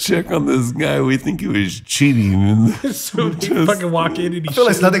wellness check on this guy. We think he was cheating. So they fucking walk in and he I feel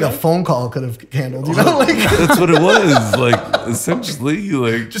like it's shit in nothing a there? phone call could have handled. You know, like That's what it was. Like, essentially,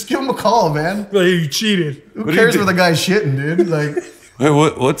 like, just give him a call, man. Like, you cheated. Who What do cares you where the guy's shitting, dude? Like, hey,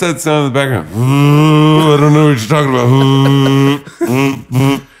 what's that sound in the background? I don't know what you're talking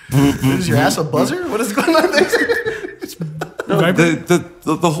about. is your ass a buzzer? What is going on there? No,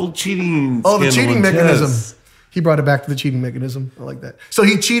 the whole cheating. Oh, the scandal cheating in mechanism. chess. He brought it back to the cheating mechanism. I like that. So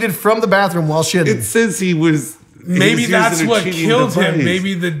he cheated from the bathroom while shitting. It says he was. Maybe he was that's using a what cheating killed him. device.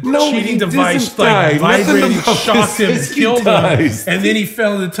 Maybe the No, cheating he device doesn't die. like Nothing vibrated, about shocked this him, says he killed him, dies. and then he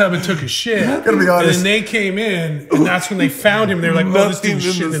fell in the tub and took a shit. Gotta be And honest. then they came in, and that's when they found him. They're like, "Oh, this Nothing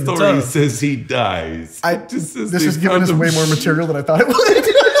dude's shitting in in the the story tub." says he dies. It just says This they is giving found us him way more material than I thought it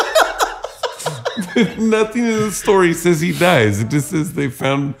would. Nothing in the story says he dies. It just says they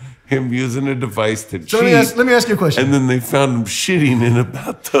found him using a device to So cheat. let me ask you a question. And then they found him shitting in a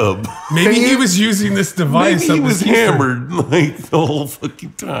bathtub. Maybe Can he you- was using this device. Maybe he up was his keister. hammered like the whole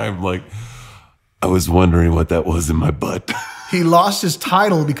fucking time. Like, I was wondering what that was in my butt. He lost his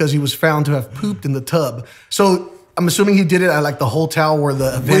title because he was found to have pooped in the tub. So I'm assuming he did it at like the hotel where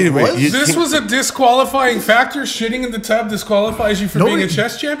the event Wait a minute, was. This was a disqualifying factor. Shitting in the tub disqualifies you from being a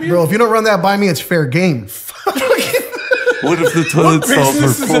chess champion. Bro, if you don't run that by me, it's fair game. What if the what toilet stalls were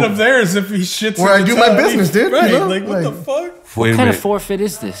business is it full? of theirs if he shits Where in I the do my tub? business, dude, you Right? know? Like, what the Like- fuck? Wait a What kind minute. of forfeit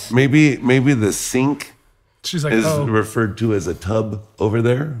is this? Maybe the sink She's like, is oh. referred to as a tub over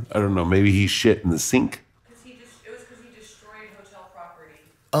there. I don't know. Maybe he shit in the sink. It was because he destroyed hotel property.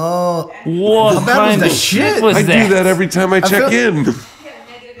 Oh, What How bad was kind that of shit? shit was I that? do that every time I check feel- in. He had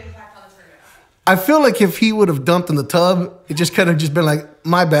a negative impact on the tournament. I feel like if he would have dumped in the tub, it just could have just been like,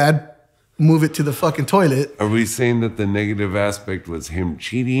 my bad, move it to the fucking toilet. Are we saying that the negative aspect was him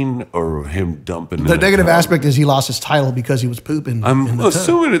cheating or him dumping? The in negative tub? aspect is he lost his title because he was pooping I'm in the tub.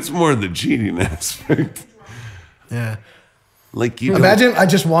 assuming it's more the cheating aspect. Yeah. Like you Imagine I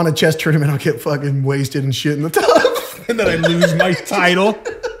just won a chess tournament, I'll get fucking wasted and shit in the tub. and then I lose my title.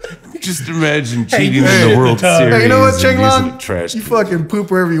 just imagine cheating hey, in the World hey, Series. Hey, you know what, and using a Chenglong? trash You can. fucking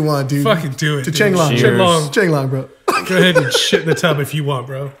poop wherever you want, dude. Fucking do it. To dude. Chenglong. Chenglong. Chenglong, bro. Go ahead and shit in the tub if you want,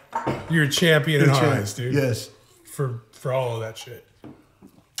 bro. You're a champion in our Champ. eyes, dude. Yes. For all of that shit.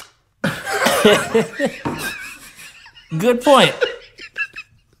 Good point.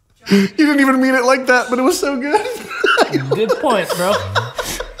 You didn't even mean it like that, but it was so good. Good point, bro.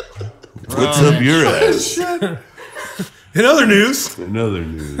 What's up your ass? In other news, In other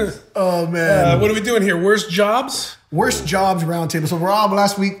news. Oh, man. what are we doing here? Worst jobs? Worst jobs roundtable. So, Rob,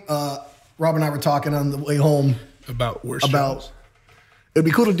 last week, Rob and I were talking on the way home About worst about jobs. it'd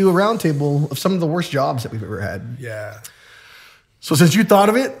be cool to do a roundtable of some of the worst jobs that we've ever had. Yeah. So, since you thought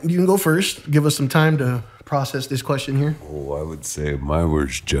of it, you can go first. Give us some time to process this question here. Oh, I would say my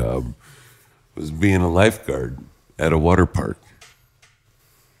worst job was being a lifeguard at a water park.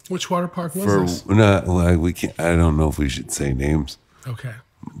 Which water park was For this? not like we can't. I don't know if we should say names. Okay.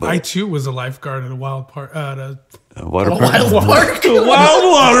 I too was a lifeguard at a wild park. A water park. Wild park. Wild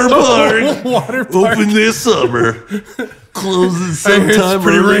water park. Water park. Open this summer. Closes I hear it's sometime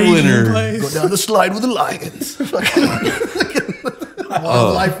pretty early raging winter. place. Go down the slide with the lions.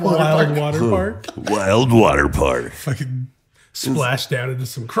 Wildlife water Wild park. water park. Wild water park. Fucking splash down into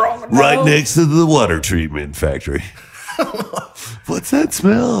some crocodile. Right next to the water treatment factory. What's that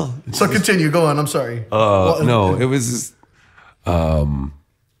smell? So continue. Go on. I'm sorry. No, it was just,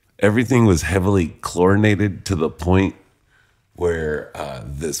 everything was heavily chlorinated to the point where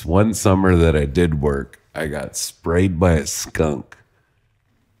this one summer that I did work, I got sprayed by a skunk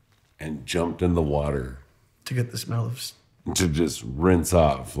and jumped in the water To get the smell of. to just rinse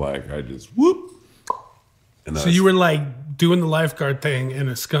off. Like I just whoop. And So you were like doing the lifeguard thing, and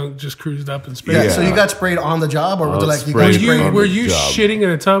a skunk just cruised up and sprayed. Yeah, you. So you got sprayed on the job, or was it like you got sprayed sprayed? on Were the you job. shitting in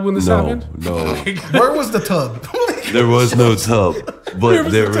a tub when this happened? No, Where was the tub? there was no tub, Where but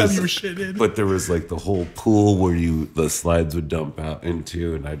was there the tub was. you were shitting in? But there was like the whole pool where the slides would dump out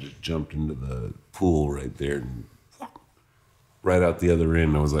into, and I just jumped into the pool right there, and right out the other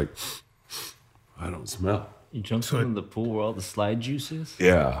end, I was like, I don't smell. You jumped in the pool where all the slide juice is?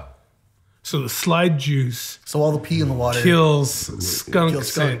 Yeah. So the slide juice So all the pee in the water. kills skunk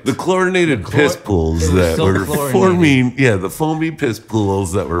Kills skunk. scent. The chlorinated piss pools It was that so were chlorinated. forming, the foamy piss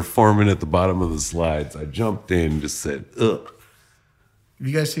pools that were forming at the bottom of the slides. I jumped in, just said, ugh. Have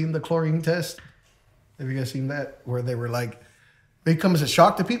you guys seen the chlorine test? Have you guys seen that? Where they were like, it comes as a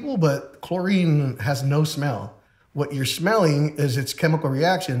shock to people, but chlorine has no smell. What you're smelling is its chemical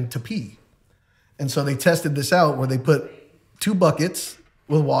reaction to pee. And so they tested this out where they put 2 buckets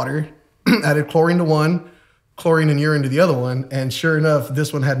with water, added chlorine to one, chlorine and urine to the other one. And sure enough,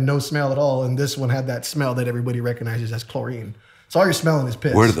 this one had no smell at all. And this one had that smell that everybody recognizes as chlorine. So all you're smelling is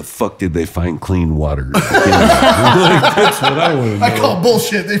piss. Where the fuck did they find clean water? That's what I want to know. I call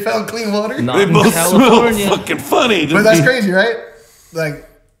bullshit. They found clean water. Not They in both California. smell fucking funny. But that's crazy, right? Like,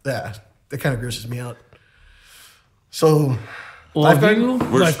 yeah, that kind of grosses me out. So, Well, lifeguard? you,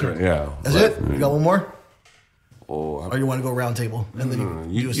 Lifeguard. Yeah. That's it? You got one more? Oh, Or you want to go round table and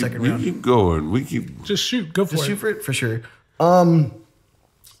then you do a second round? You keep going. We keep. Just shoot. Go for Just it. shoot for it? For sure. Man,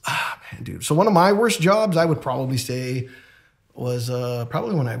 dude. So one of my worst jobs, I would probably say, was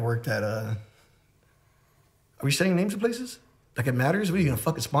probably when I worked at, are we saying names of places? Like it matters? What, are you going to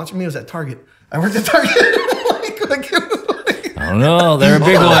fucking sponsor me? It was at Target. I worked at Target. I don't know. They're a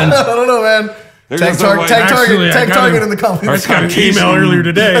big one. I don't know, man. Tag Actually, I got Target a- in the comments. I got an email earlier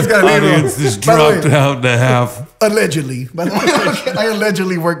today. That's got an email. Audience just By the way, dropped out to half. Allegedly. By the way, I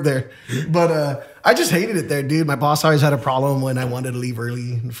allegedly worked there. But I just hated it there, dude. My boss always had a problem when I wanted to leave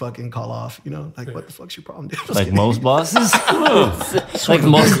early and fucking call off. You know, like, what the fuck's your problem, dude? Like most bosses? Like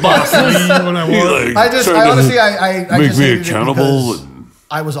most bosses? When I want. I honestly, I make just me hated it accountable. because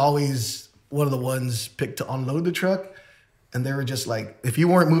I was always one of the ones picked to unload the truck. And they were just like, if you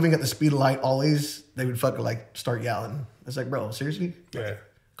weren't moving at the speed of light always, they would fucking like start yelling. It's like, bro, seriously? Yeah.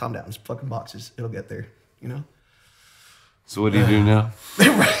 Calm down. It's fucking boxes. It'll get there, you know? So what do you do now?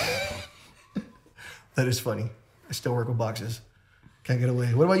 That is funny. I still work with boxes. Can't get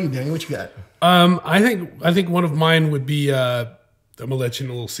away. What about you, Danny? What you got? I think one of mine would be. I'm gonna let you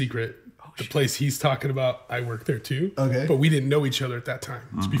know a little secret. The place he's talking about, I worked there too. Okay. But we didn't know each other at that time.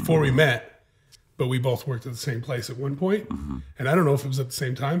 It's before we met. But we both worked at the same place at one point. And I don't know if it was at the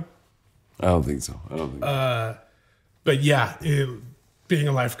same time. I don't think so. But yeah, being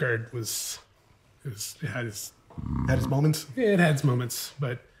a lifeguard it had its Moments? it had its moments.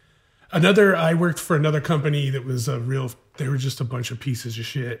 But I worked for another company that was they were just a bunch of pieces of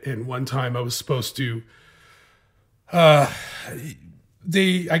shit. And one time I was supposed to,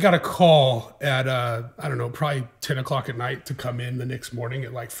 I got a call at, I don't know, probably 10 o'clock at night to come in the next morning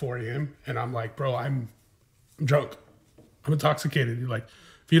at like 4 a.m. And I'm like, bro, I'm drunk. I'm intoxicated. You're like,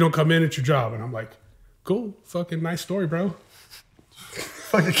 if you don't come in, it's your job. And I'm like, cool, fucking nice story, bro.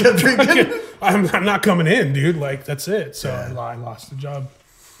 Fucking kept drinking? I'm not coming in, dude. Like, that's it. So I lost the job.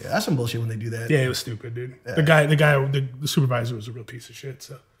 Yeah, that's some bullshit when they do that. Yeah, it was stupid, dude. The supervisor was a real piece of shit.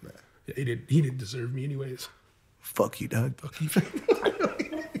 So yeah, he didn't deserve me anyways. Fuck you, Doug. Fuck you.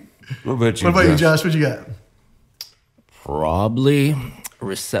 What about you? What about you, Josh? What you got? Probably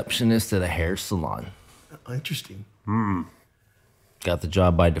receptionist at a hair salon. Interesting. Got the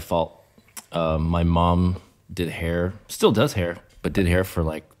job by default. My mom did hair, still does hair, but did hair for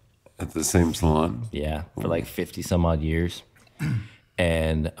like, At the same salon? for like 50 some odd years.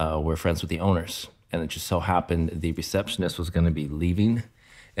 And we're friends with the owners. And it just so happened the receptionist was going to be leaving.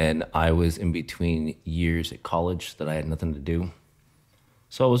 And I was in between years at college that I had nothing to do.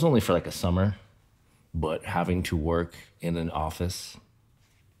 So it was only for like a summer, but having to work in an office,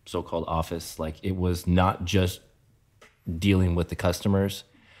 so-called office, like it was not just dealing with the customers.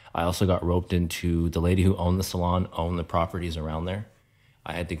 I also got roped into the lady who owned the salon, owned the properties around there.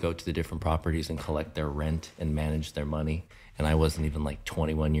 I had to go to the different properties and collect their rent and manage their money. And I wasn't even like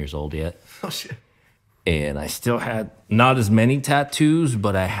 21 years old yet. Oh, shit. And I still had not as many tattoos,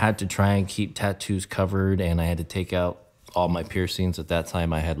 but I had to try and keep tattoos covered. And I had to take out all my piercings. At that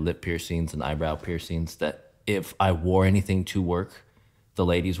time, I had lip piercings and eyebrow piercings that if I wore anything to work, the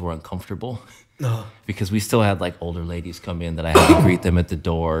ladies were uncomfortable. No. Because we still had like older ladies come in that I had to greet them at the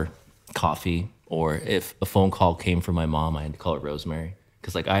door, coffee. Or if a phone call came from my mom, I had to call it Rosemary.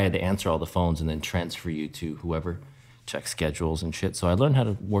 Because like I had to answer all the phones and then transfer you to whoever check schedules and shit. So I learned how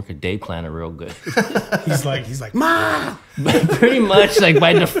to work a day planner real good. He's like, Ma! But pretty much like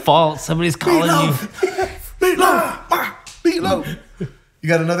by default, somebody's calling you. Beat low. Beat low. You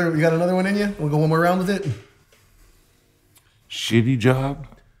got another one in you? We'll go one more round with it. Shitty job?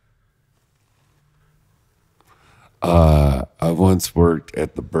 I once worked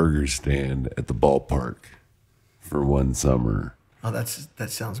at the burger stand at the ballpark for one summer. Oh, that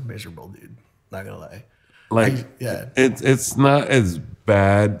sounds miserable, dude. Not gonna lie. Like, Yeah. it's not as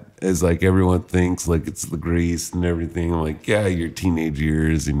bad as like everyone thinks. Like it's the grease and everything. Like, yeah, your teenage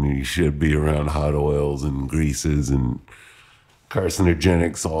years and you should be around hot oils and greases and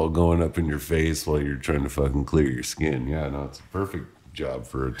carcinogenics all going up in your face while you're trying to fucking clear your skin. Yeah, no, it's a job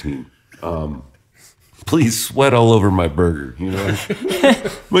for a teen. Please sweat all over my burger. You know,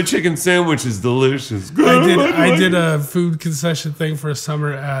 my chicken sandwich is delicious. I did a food concession thing for a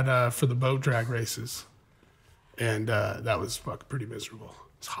summer at for the boat drag races, and that was fucking pretty miserable.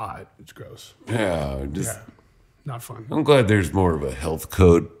 It's hot. It's gross. Yeah, Not fun. I'm glad there's more of a health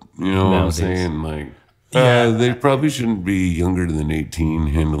code. You know what I'm saying? Like, they probably shouldn't be younger than 18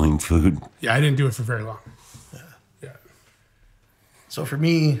 handling food. Yeah, I didn't do it for very long. Yeah. So for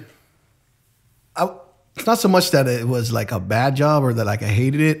me, it's not so much that it was like a bad job or that like I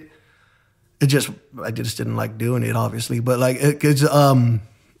hated it. I just didn't like doing it, obviously. But like it's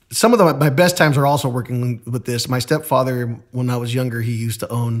some of my best times are also working with this. My stepfather, when I was younger, he used to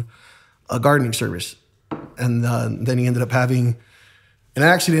own a gardening service, and then he ended up having an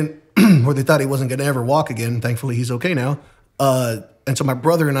accident where they thought he wasn't going to ever walk again. Thankfully, he's okay now. And so my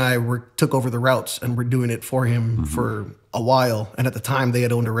brother and I took over the routes and we're doing it for him for a while. And at the time, they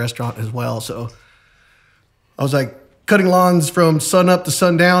had owned a restaurant as well. So I was like cutting lawns from sun up to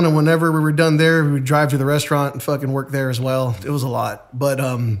sundown. And whenever we were done there, we would drive to the restaurant and fucking work there as well. It was a lot. But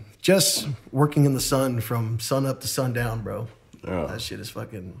just working in the sun from sun up to sundown, bro. Oh. That shit is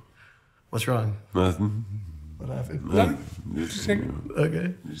fucking... What's wrong? Nothing. What happened?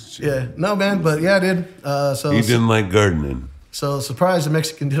 Okay. Yeah. No, man. But yeah, I did. So you didn't like gardening. So surprised the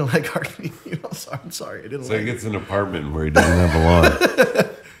Mexican didn't like gardening. You know, I'm sorry. I didn't so like he gets an apartment where he doesn't have a lawn.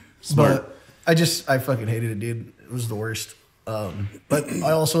 Smart. But I fucking hated it, dude. It was the worst. But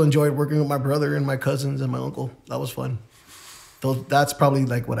I also enjoyed working with my brother and my cousins and my uncle. That was fun. That's probably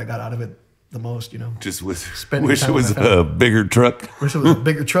like what I got out of it the most, you know. Just wish Spending it was a bigger truck. Wish it was a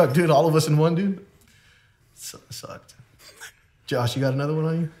bigger truck, dude. All of us in one, dude. Sucked. Josh, you got another one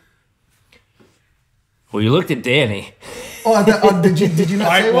on you? Well, you looked at Danny. Oh, did you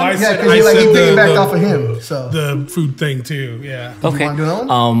not say one? Yeah, because he piggybacked off of him. So the food thing too. Yeah. Okay. You want to do that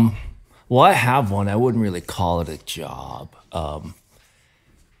one? Well, I have one. I wouldn't really call it a job. You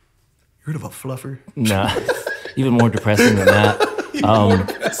heard of a fluffer? Nah, even more depressing than that.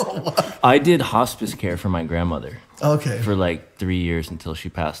 I did hospice care for my grandmother. Okay. For like 3 years until she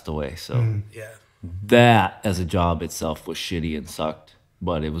passed away. So Yeah. that as a job itself was shitty and sucked.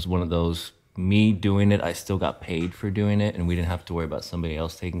 But it was one of those, me doing it, I still got paid for doing it, and we didn't have to worry about somebody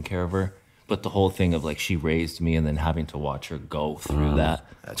else taking care of her. But the whole thing of like she raised me and then having to watch her go through that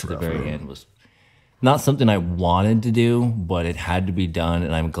to the very end was not something I wanted to do, but it had to be done.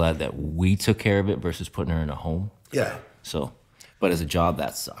 And I'm glad that we took care of it versus putting her in a home. Yeah. So, but as a job,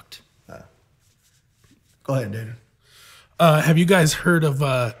 that sucked. Go ahead, David. Have you guys heard of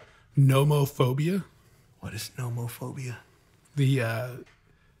nomophobia? What is nomophobia? The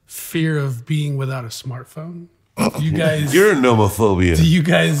fear of being without a smartphone. You guys, You're a nomophobia. do you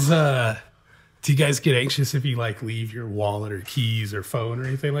guys get anxious if you like leave your wallet or keys or phone or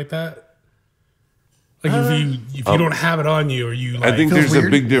anything like that? Like if you don't have it on you, or you like, I think Feels there's a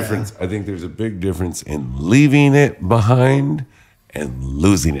weird? big difference. I think there's a big difference in leaving it behind and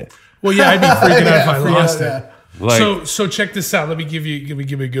losing it. well, yeah, I'd be freaking out if I lost it. Yeah. Like, So check this out. Let me give you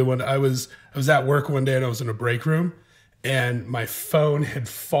a good one. I was at work one day and I was in a break room, and my phone had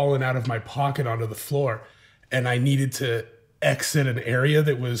fallen out of my pocket onto the floor, and I needed to exit an area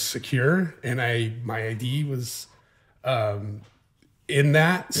that was secure, and my ID was in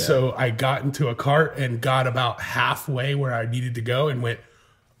that. Yeah. So I got into a cart and got about halfway where I needed to go and went,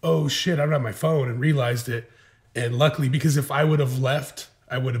 oh shit, I don't have my phone, and realized it. And luckily, because if I would have left,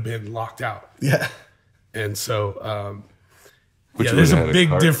 I would have been locked out. Yeah. And so, But yeah, you there's would've a had a big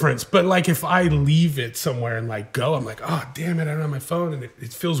cart. difference. But like if I leave it somewhere and like go, I'm like, oh, damn it, I don't have my phone. And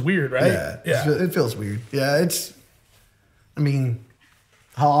it feels weird, right? Yeah. It feels weird. Yeah. I mean,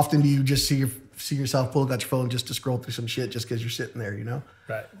 how often do you just see yourself pull out your phone just to scroll through some shit just because you're sitting there, you know?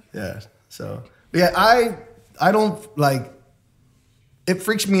 Right. Yeah. So, but yeah, I don't like, it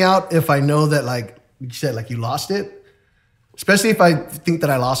freaks me out if I know that, like you said, like you lost it. Especially if I think that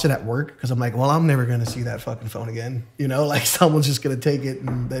I lost it at work, because I'm like, well, I'm never going to see that fucking phone again. You know, like someone's just going to take it,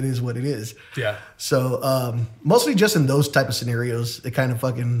 and that is what it is. Yeah. So mostly just in those type of scenarios, it kind of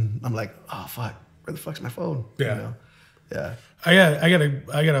fucking, I'm like, oh, fuck, where the fuck's my phone? Yeah. You know? Yeah. I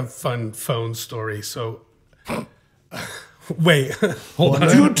got a fun phone story. So, wait, hold on.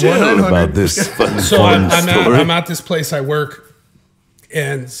 do tell about this fun story. I'm at this place I work,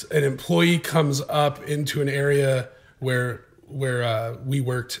 and an employee comes up into an area where we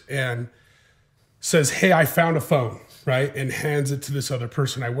worked and says, hey, I found a phone, right? And hands it to this other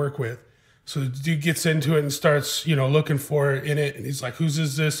person I work with. So the dude gets into it and starts, looking for it in it. And he's like, whose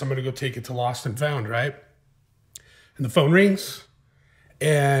is this? I'm going to go take it to Lost and Found, right? And the phone rings.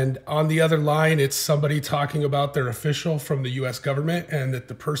 And on the other line, it's somebody talking about their official from the U.S. government, and that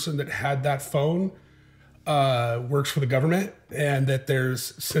the person that had that phone works for the government, and that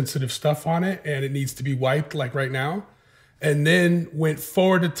there's sensitive stuff on it and it needs to be wiped like right now. And then went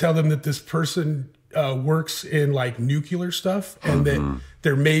forward to tell them that this person works in like nuclear stuff, and that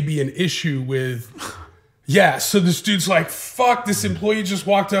there may be an issue with. Yeah, so this dude's like, fuck, this employee just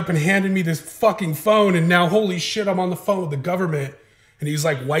walked up and handed me this fucking phone, and now holy shit, I'm on the phone with the government. And he's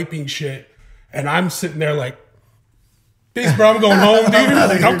like wiping shit. And I'm sitting there like, peace, bro, I'm going home, dude.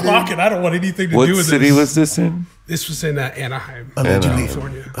 Like, I'm clocking. I don't want anything to do with this. What city was this in? This was in Anaheim, Allegedly.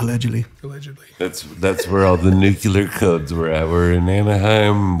 California. Allegedly. That's where all the nuclear codes were at. We're in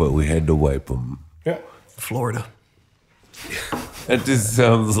Anaheim, but we had to wipe them. Yeah. Florida. That just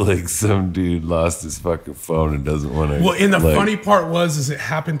sounds like some dude lost his fucking phone and doesn't want to. Well, and the funny part is it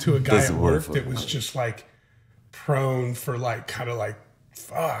happened to a guy at Doesn't work work for that me. was just like prone for like kind of like,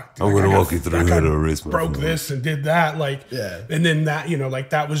 fuck. I'm gonna walk you through how to erase my broke phone. this and did that, like, Yeah. and then that, you know, like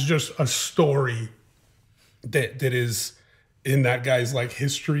that was just a story that is in that guy's like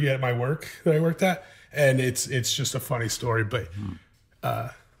history at my work that I worked at, and it's just a funny story, but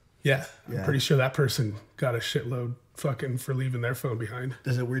yeah, I'm pretty sure that person got a shitload fucking for leaving their phone behind.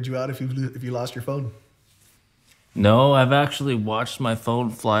 Does it weird you out if you lost your phone? No, I've actually watched my phone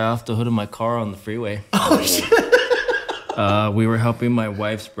fly off the hood of my car on the freeway. Oh shit! We were helping my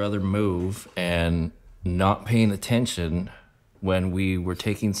wife's brother move and not paying attention when we were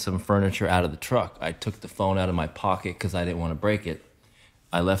taking some furniture out of the truck. I took the phone out of my pocket because I didn't want to break it.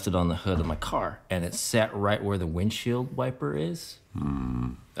 I left it on the hood of my car, and it sat right where the windshield wiper is.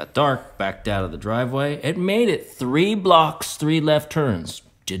 Got dark, backed out of the driveway. It made it 3 blocks, 3 left turns.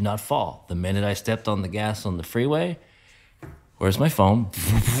 Did not fall. The minute I stepped on the gas on the freeway, where's my phone?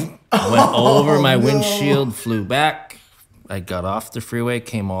 Went over my windshield, flew back. I got off the freeway,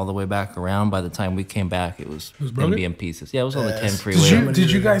 came all the way back around. By the time we came back, it was going to broken? be in pieces. Yeah, it was on the 10 freeway. Did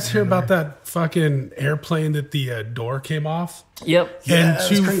you guys hear about that fucking airplane that the door came off? Yep. And that's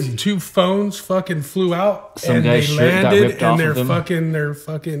crazy. two phones fucking flew out, Some and guy's they shirt got landed, ripped off and of him. they're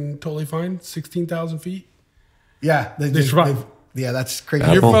fucking totally fine. 16,000 feet. Yeah, They survived. yeah, that's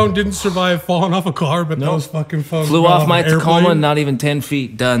crazy. Your phone didn't survive falling off a car, but those fucking phones Flew fell off my an airplane. Tacoma, not even 10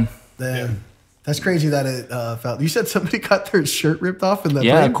 feet. Done. Damn. That's crazy that it fell. You said somebody got their shirt ripped off in that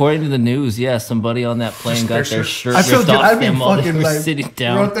Yeah, plane? according to the news, yeah, somebody on that plane got their shirt I feel ripped good. off I'd be them while they fucking were like sitting You're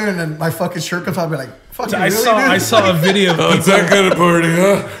down. out there, and then my fucking shirt comes off. I'd be like, "Fucking I really, saw a video of Oh, it's people. that kind of party,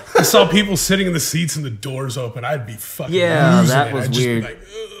 huh? I saw people sitting in the seats and the doors open. I'd be fucking Yeah, losing that it. was I'd just be weird. like,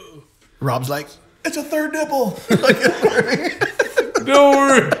 ugh. Rob's like, it's a third nipple. Don't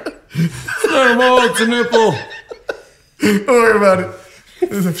worry. It's not a mole, it's a nipple. Don't worry about it.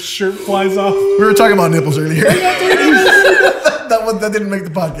 The shirt flies off. We were talking about nipples earlier. that didn't make the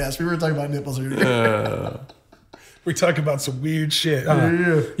podcast. We were talking about nipples earlier. We talk about some weird shit.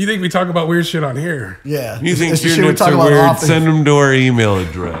 You think we talk about weird shit on here? Yeah. You think It's the your shit we nips talk are about weird? often. Send them to our email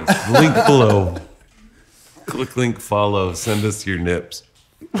address. Link below. Click link follow. Send us your nips.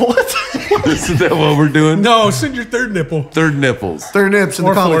 What? Isn't that what we're doing? No, send your third nipple. Third nipples. Third nips in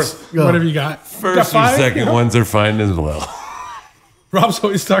the Or comments. fourth. Go. Whatever you got. Got First or 5? second Yeah. ones are fine as well. Rob's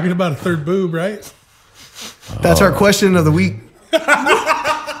always talking about a third boob, right? That's our question of the week.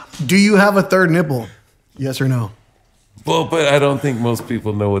 Do you have a third nipple? Yes or no? Well, but I don't think most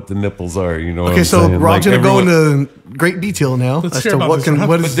people know what the nipples are. You know what Okay, I'm so saying? Rob's Like gonna go everyone- into great detail now Let's as hear to about what this, can Rob.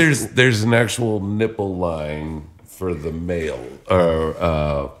 what But is there's an actual nipple line for the male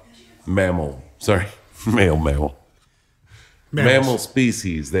or mammal. Sorry, mammal. Mammal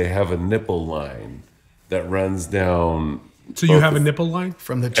species. They have a nipple line that runs down. So you have a nipple line?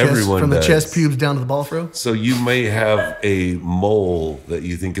 from the chest Everyone from the does. chest pubes down to the ball throw? So you may have a mole that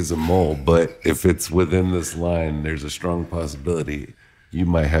you think is a mole, but if it's within this line, there's a strong possibility you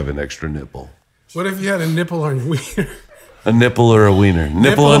might have an extra nipple. What if you had a nipple on your wiener? A nipple or a wiener?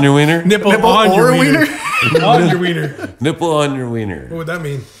 Nipple on your wiener? Nipple Nipple on or your a wiener. On your wiener. Nipple on your wiener. What would that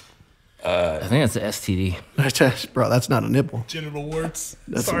mean? I think that's an STD. Bro, that's not a nipple. Genital warts.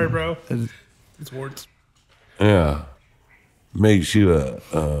 Sorry, bro. That's- It's warts. Yeah. Makes you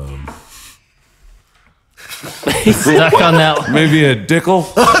He's stuck on that one. maybe a dickle.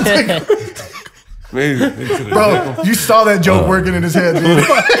 Maybe makes it a Bro, dickle. you saw that joke working in his head, dude. Here it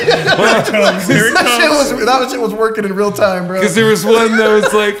comes. that shit was working in real time, bro. Because there was one that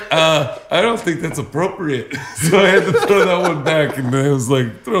was like, I don't think that's appropriate. So I had to throw that one back, and then it was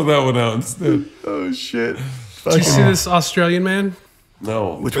like, throw that one out instead. Oh shit. Did you see this Australian man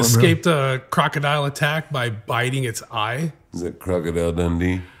No. Which one, bro? escaped a crocodile attack by biting its eye? Is it Crocodile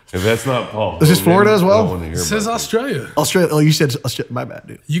Dundee? If that's not Paul, Is this Florida as well? I don't want to hear It says about Australia. Australia. Oh, you said Australia. My bad,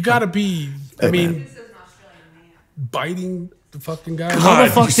 dude. You gotta be. I mean, This is an Australian man. biting the fucking guy. How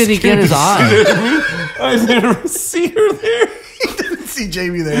the fuck did he get his eye? I never see her there. See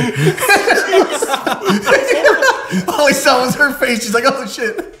Jamie there. All he saw was her face. She's like, oh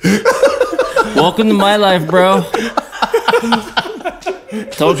shit. Welcome to my life, bro.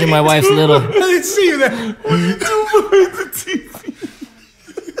 Told you my wife's little. I didn't see you there.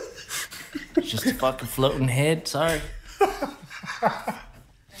 Just a fucking floating head. Sorry.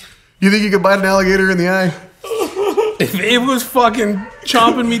 You think you could bite an alligator in the eye? If it was fucking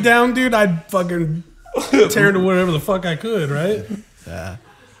chomping me down, dude, I'd fucking tear into whatever the fuck I could, right? Yeah.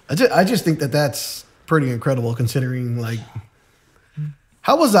 I just think that that's pretty incredible considering, like,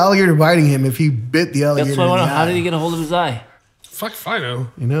 how was the alligator biting him if he bit the alligator That's why I in want the to know. How eye? did he get a hold of his eye? Fuck if I know.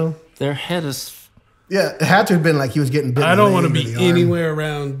 You know? Their head is. Yeah, it had to have been like he was getting bit. I in the don't want to leg or be the arm. anywhere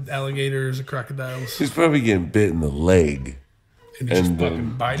around alligators or crocodiles. He's probably getting bit in the leg. And he just And fucking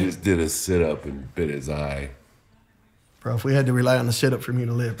then bite it. just did a sit up and bit his eye. Bro, if we had to rely on the sit up for me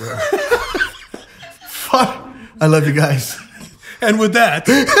to live, bro. Fuck. I love you guys. And with that,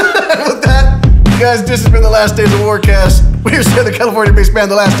 With that, you guys, this has been the Last Days of Warcast. We're here the California-based band,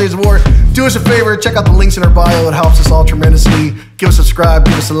 The Last Days of War. Do us a favor, check out the links in our bio. It helps us all tremendously. Give us a subscribe,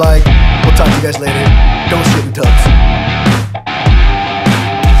 give us a like. We'll talk to you guys later. Don't shit in tubs.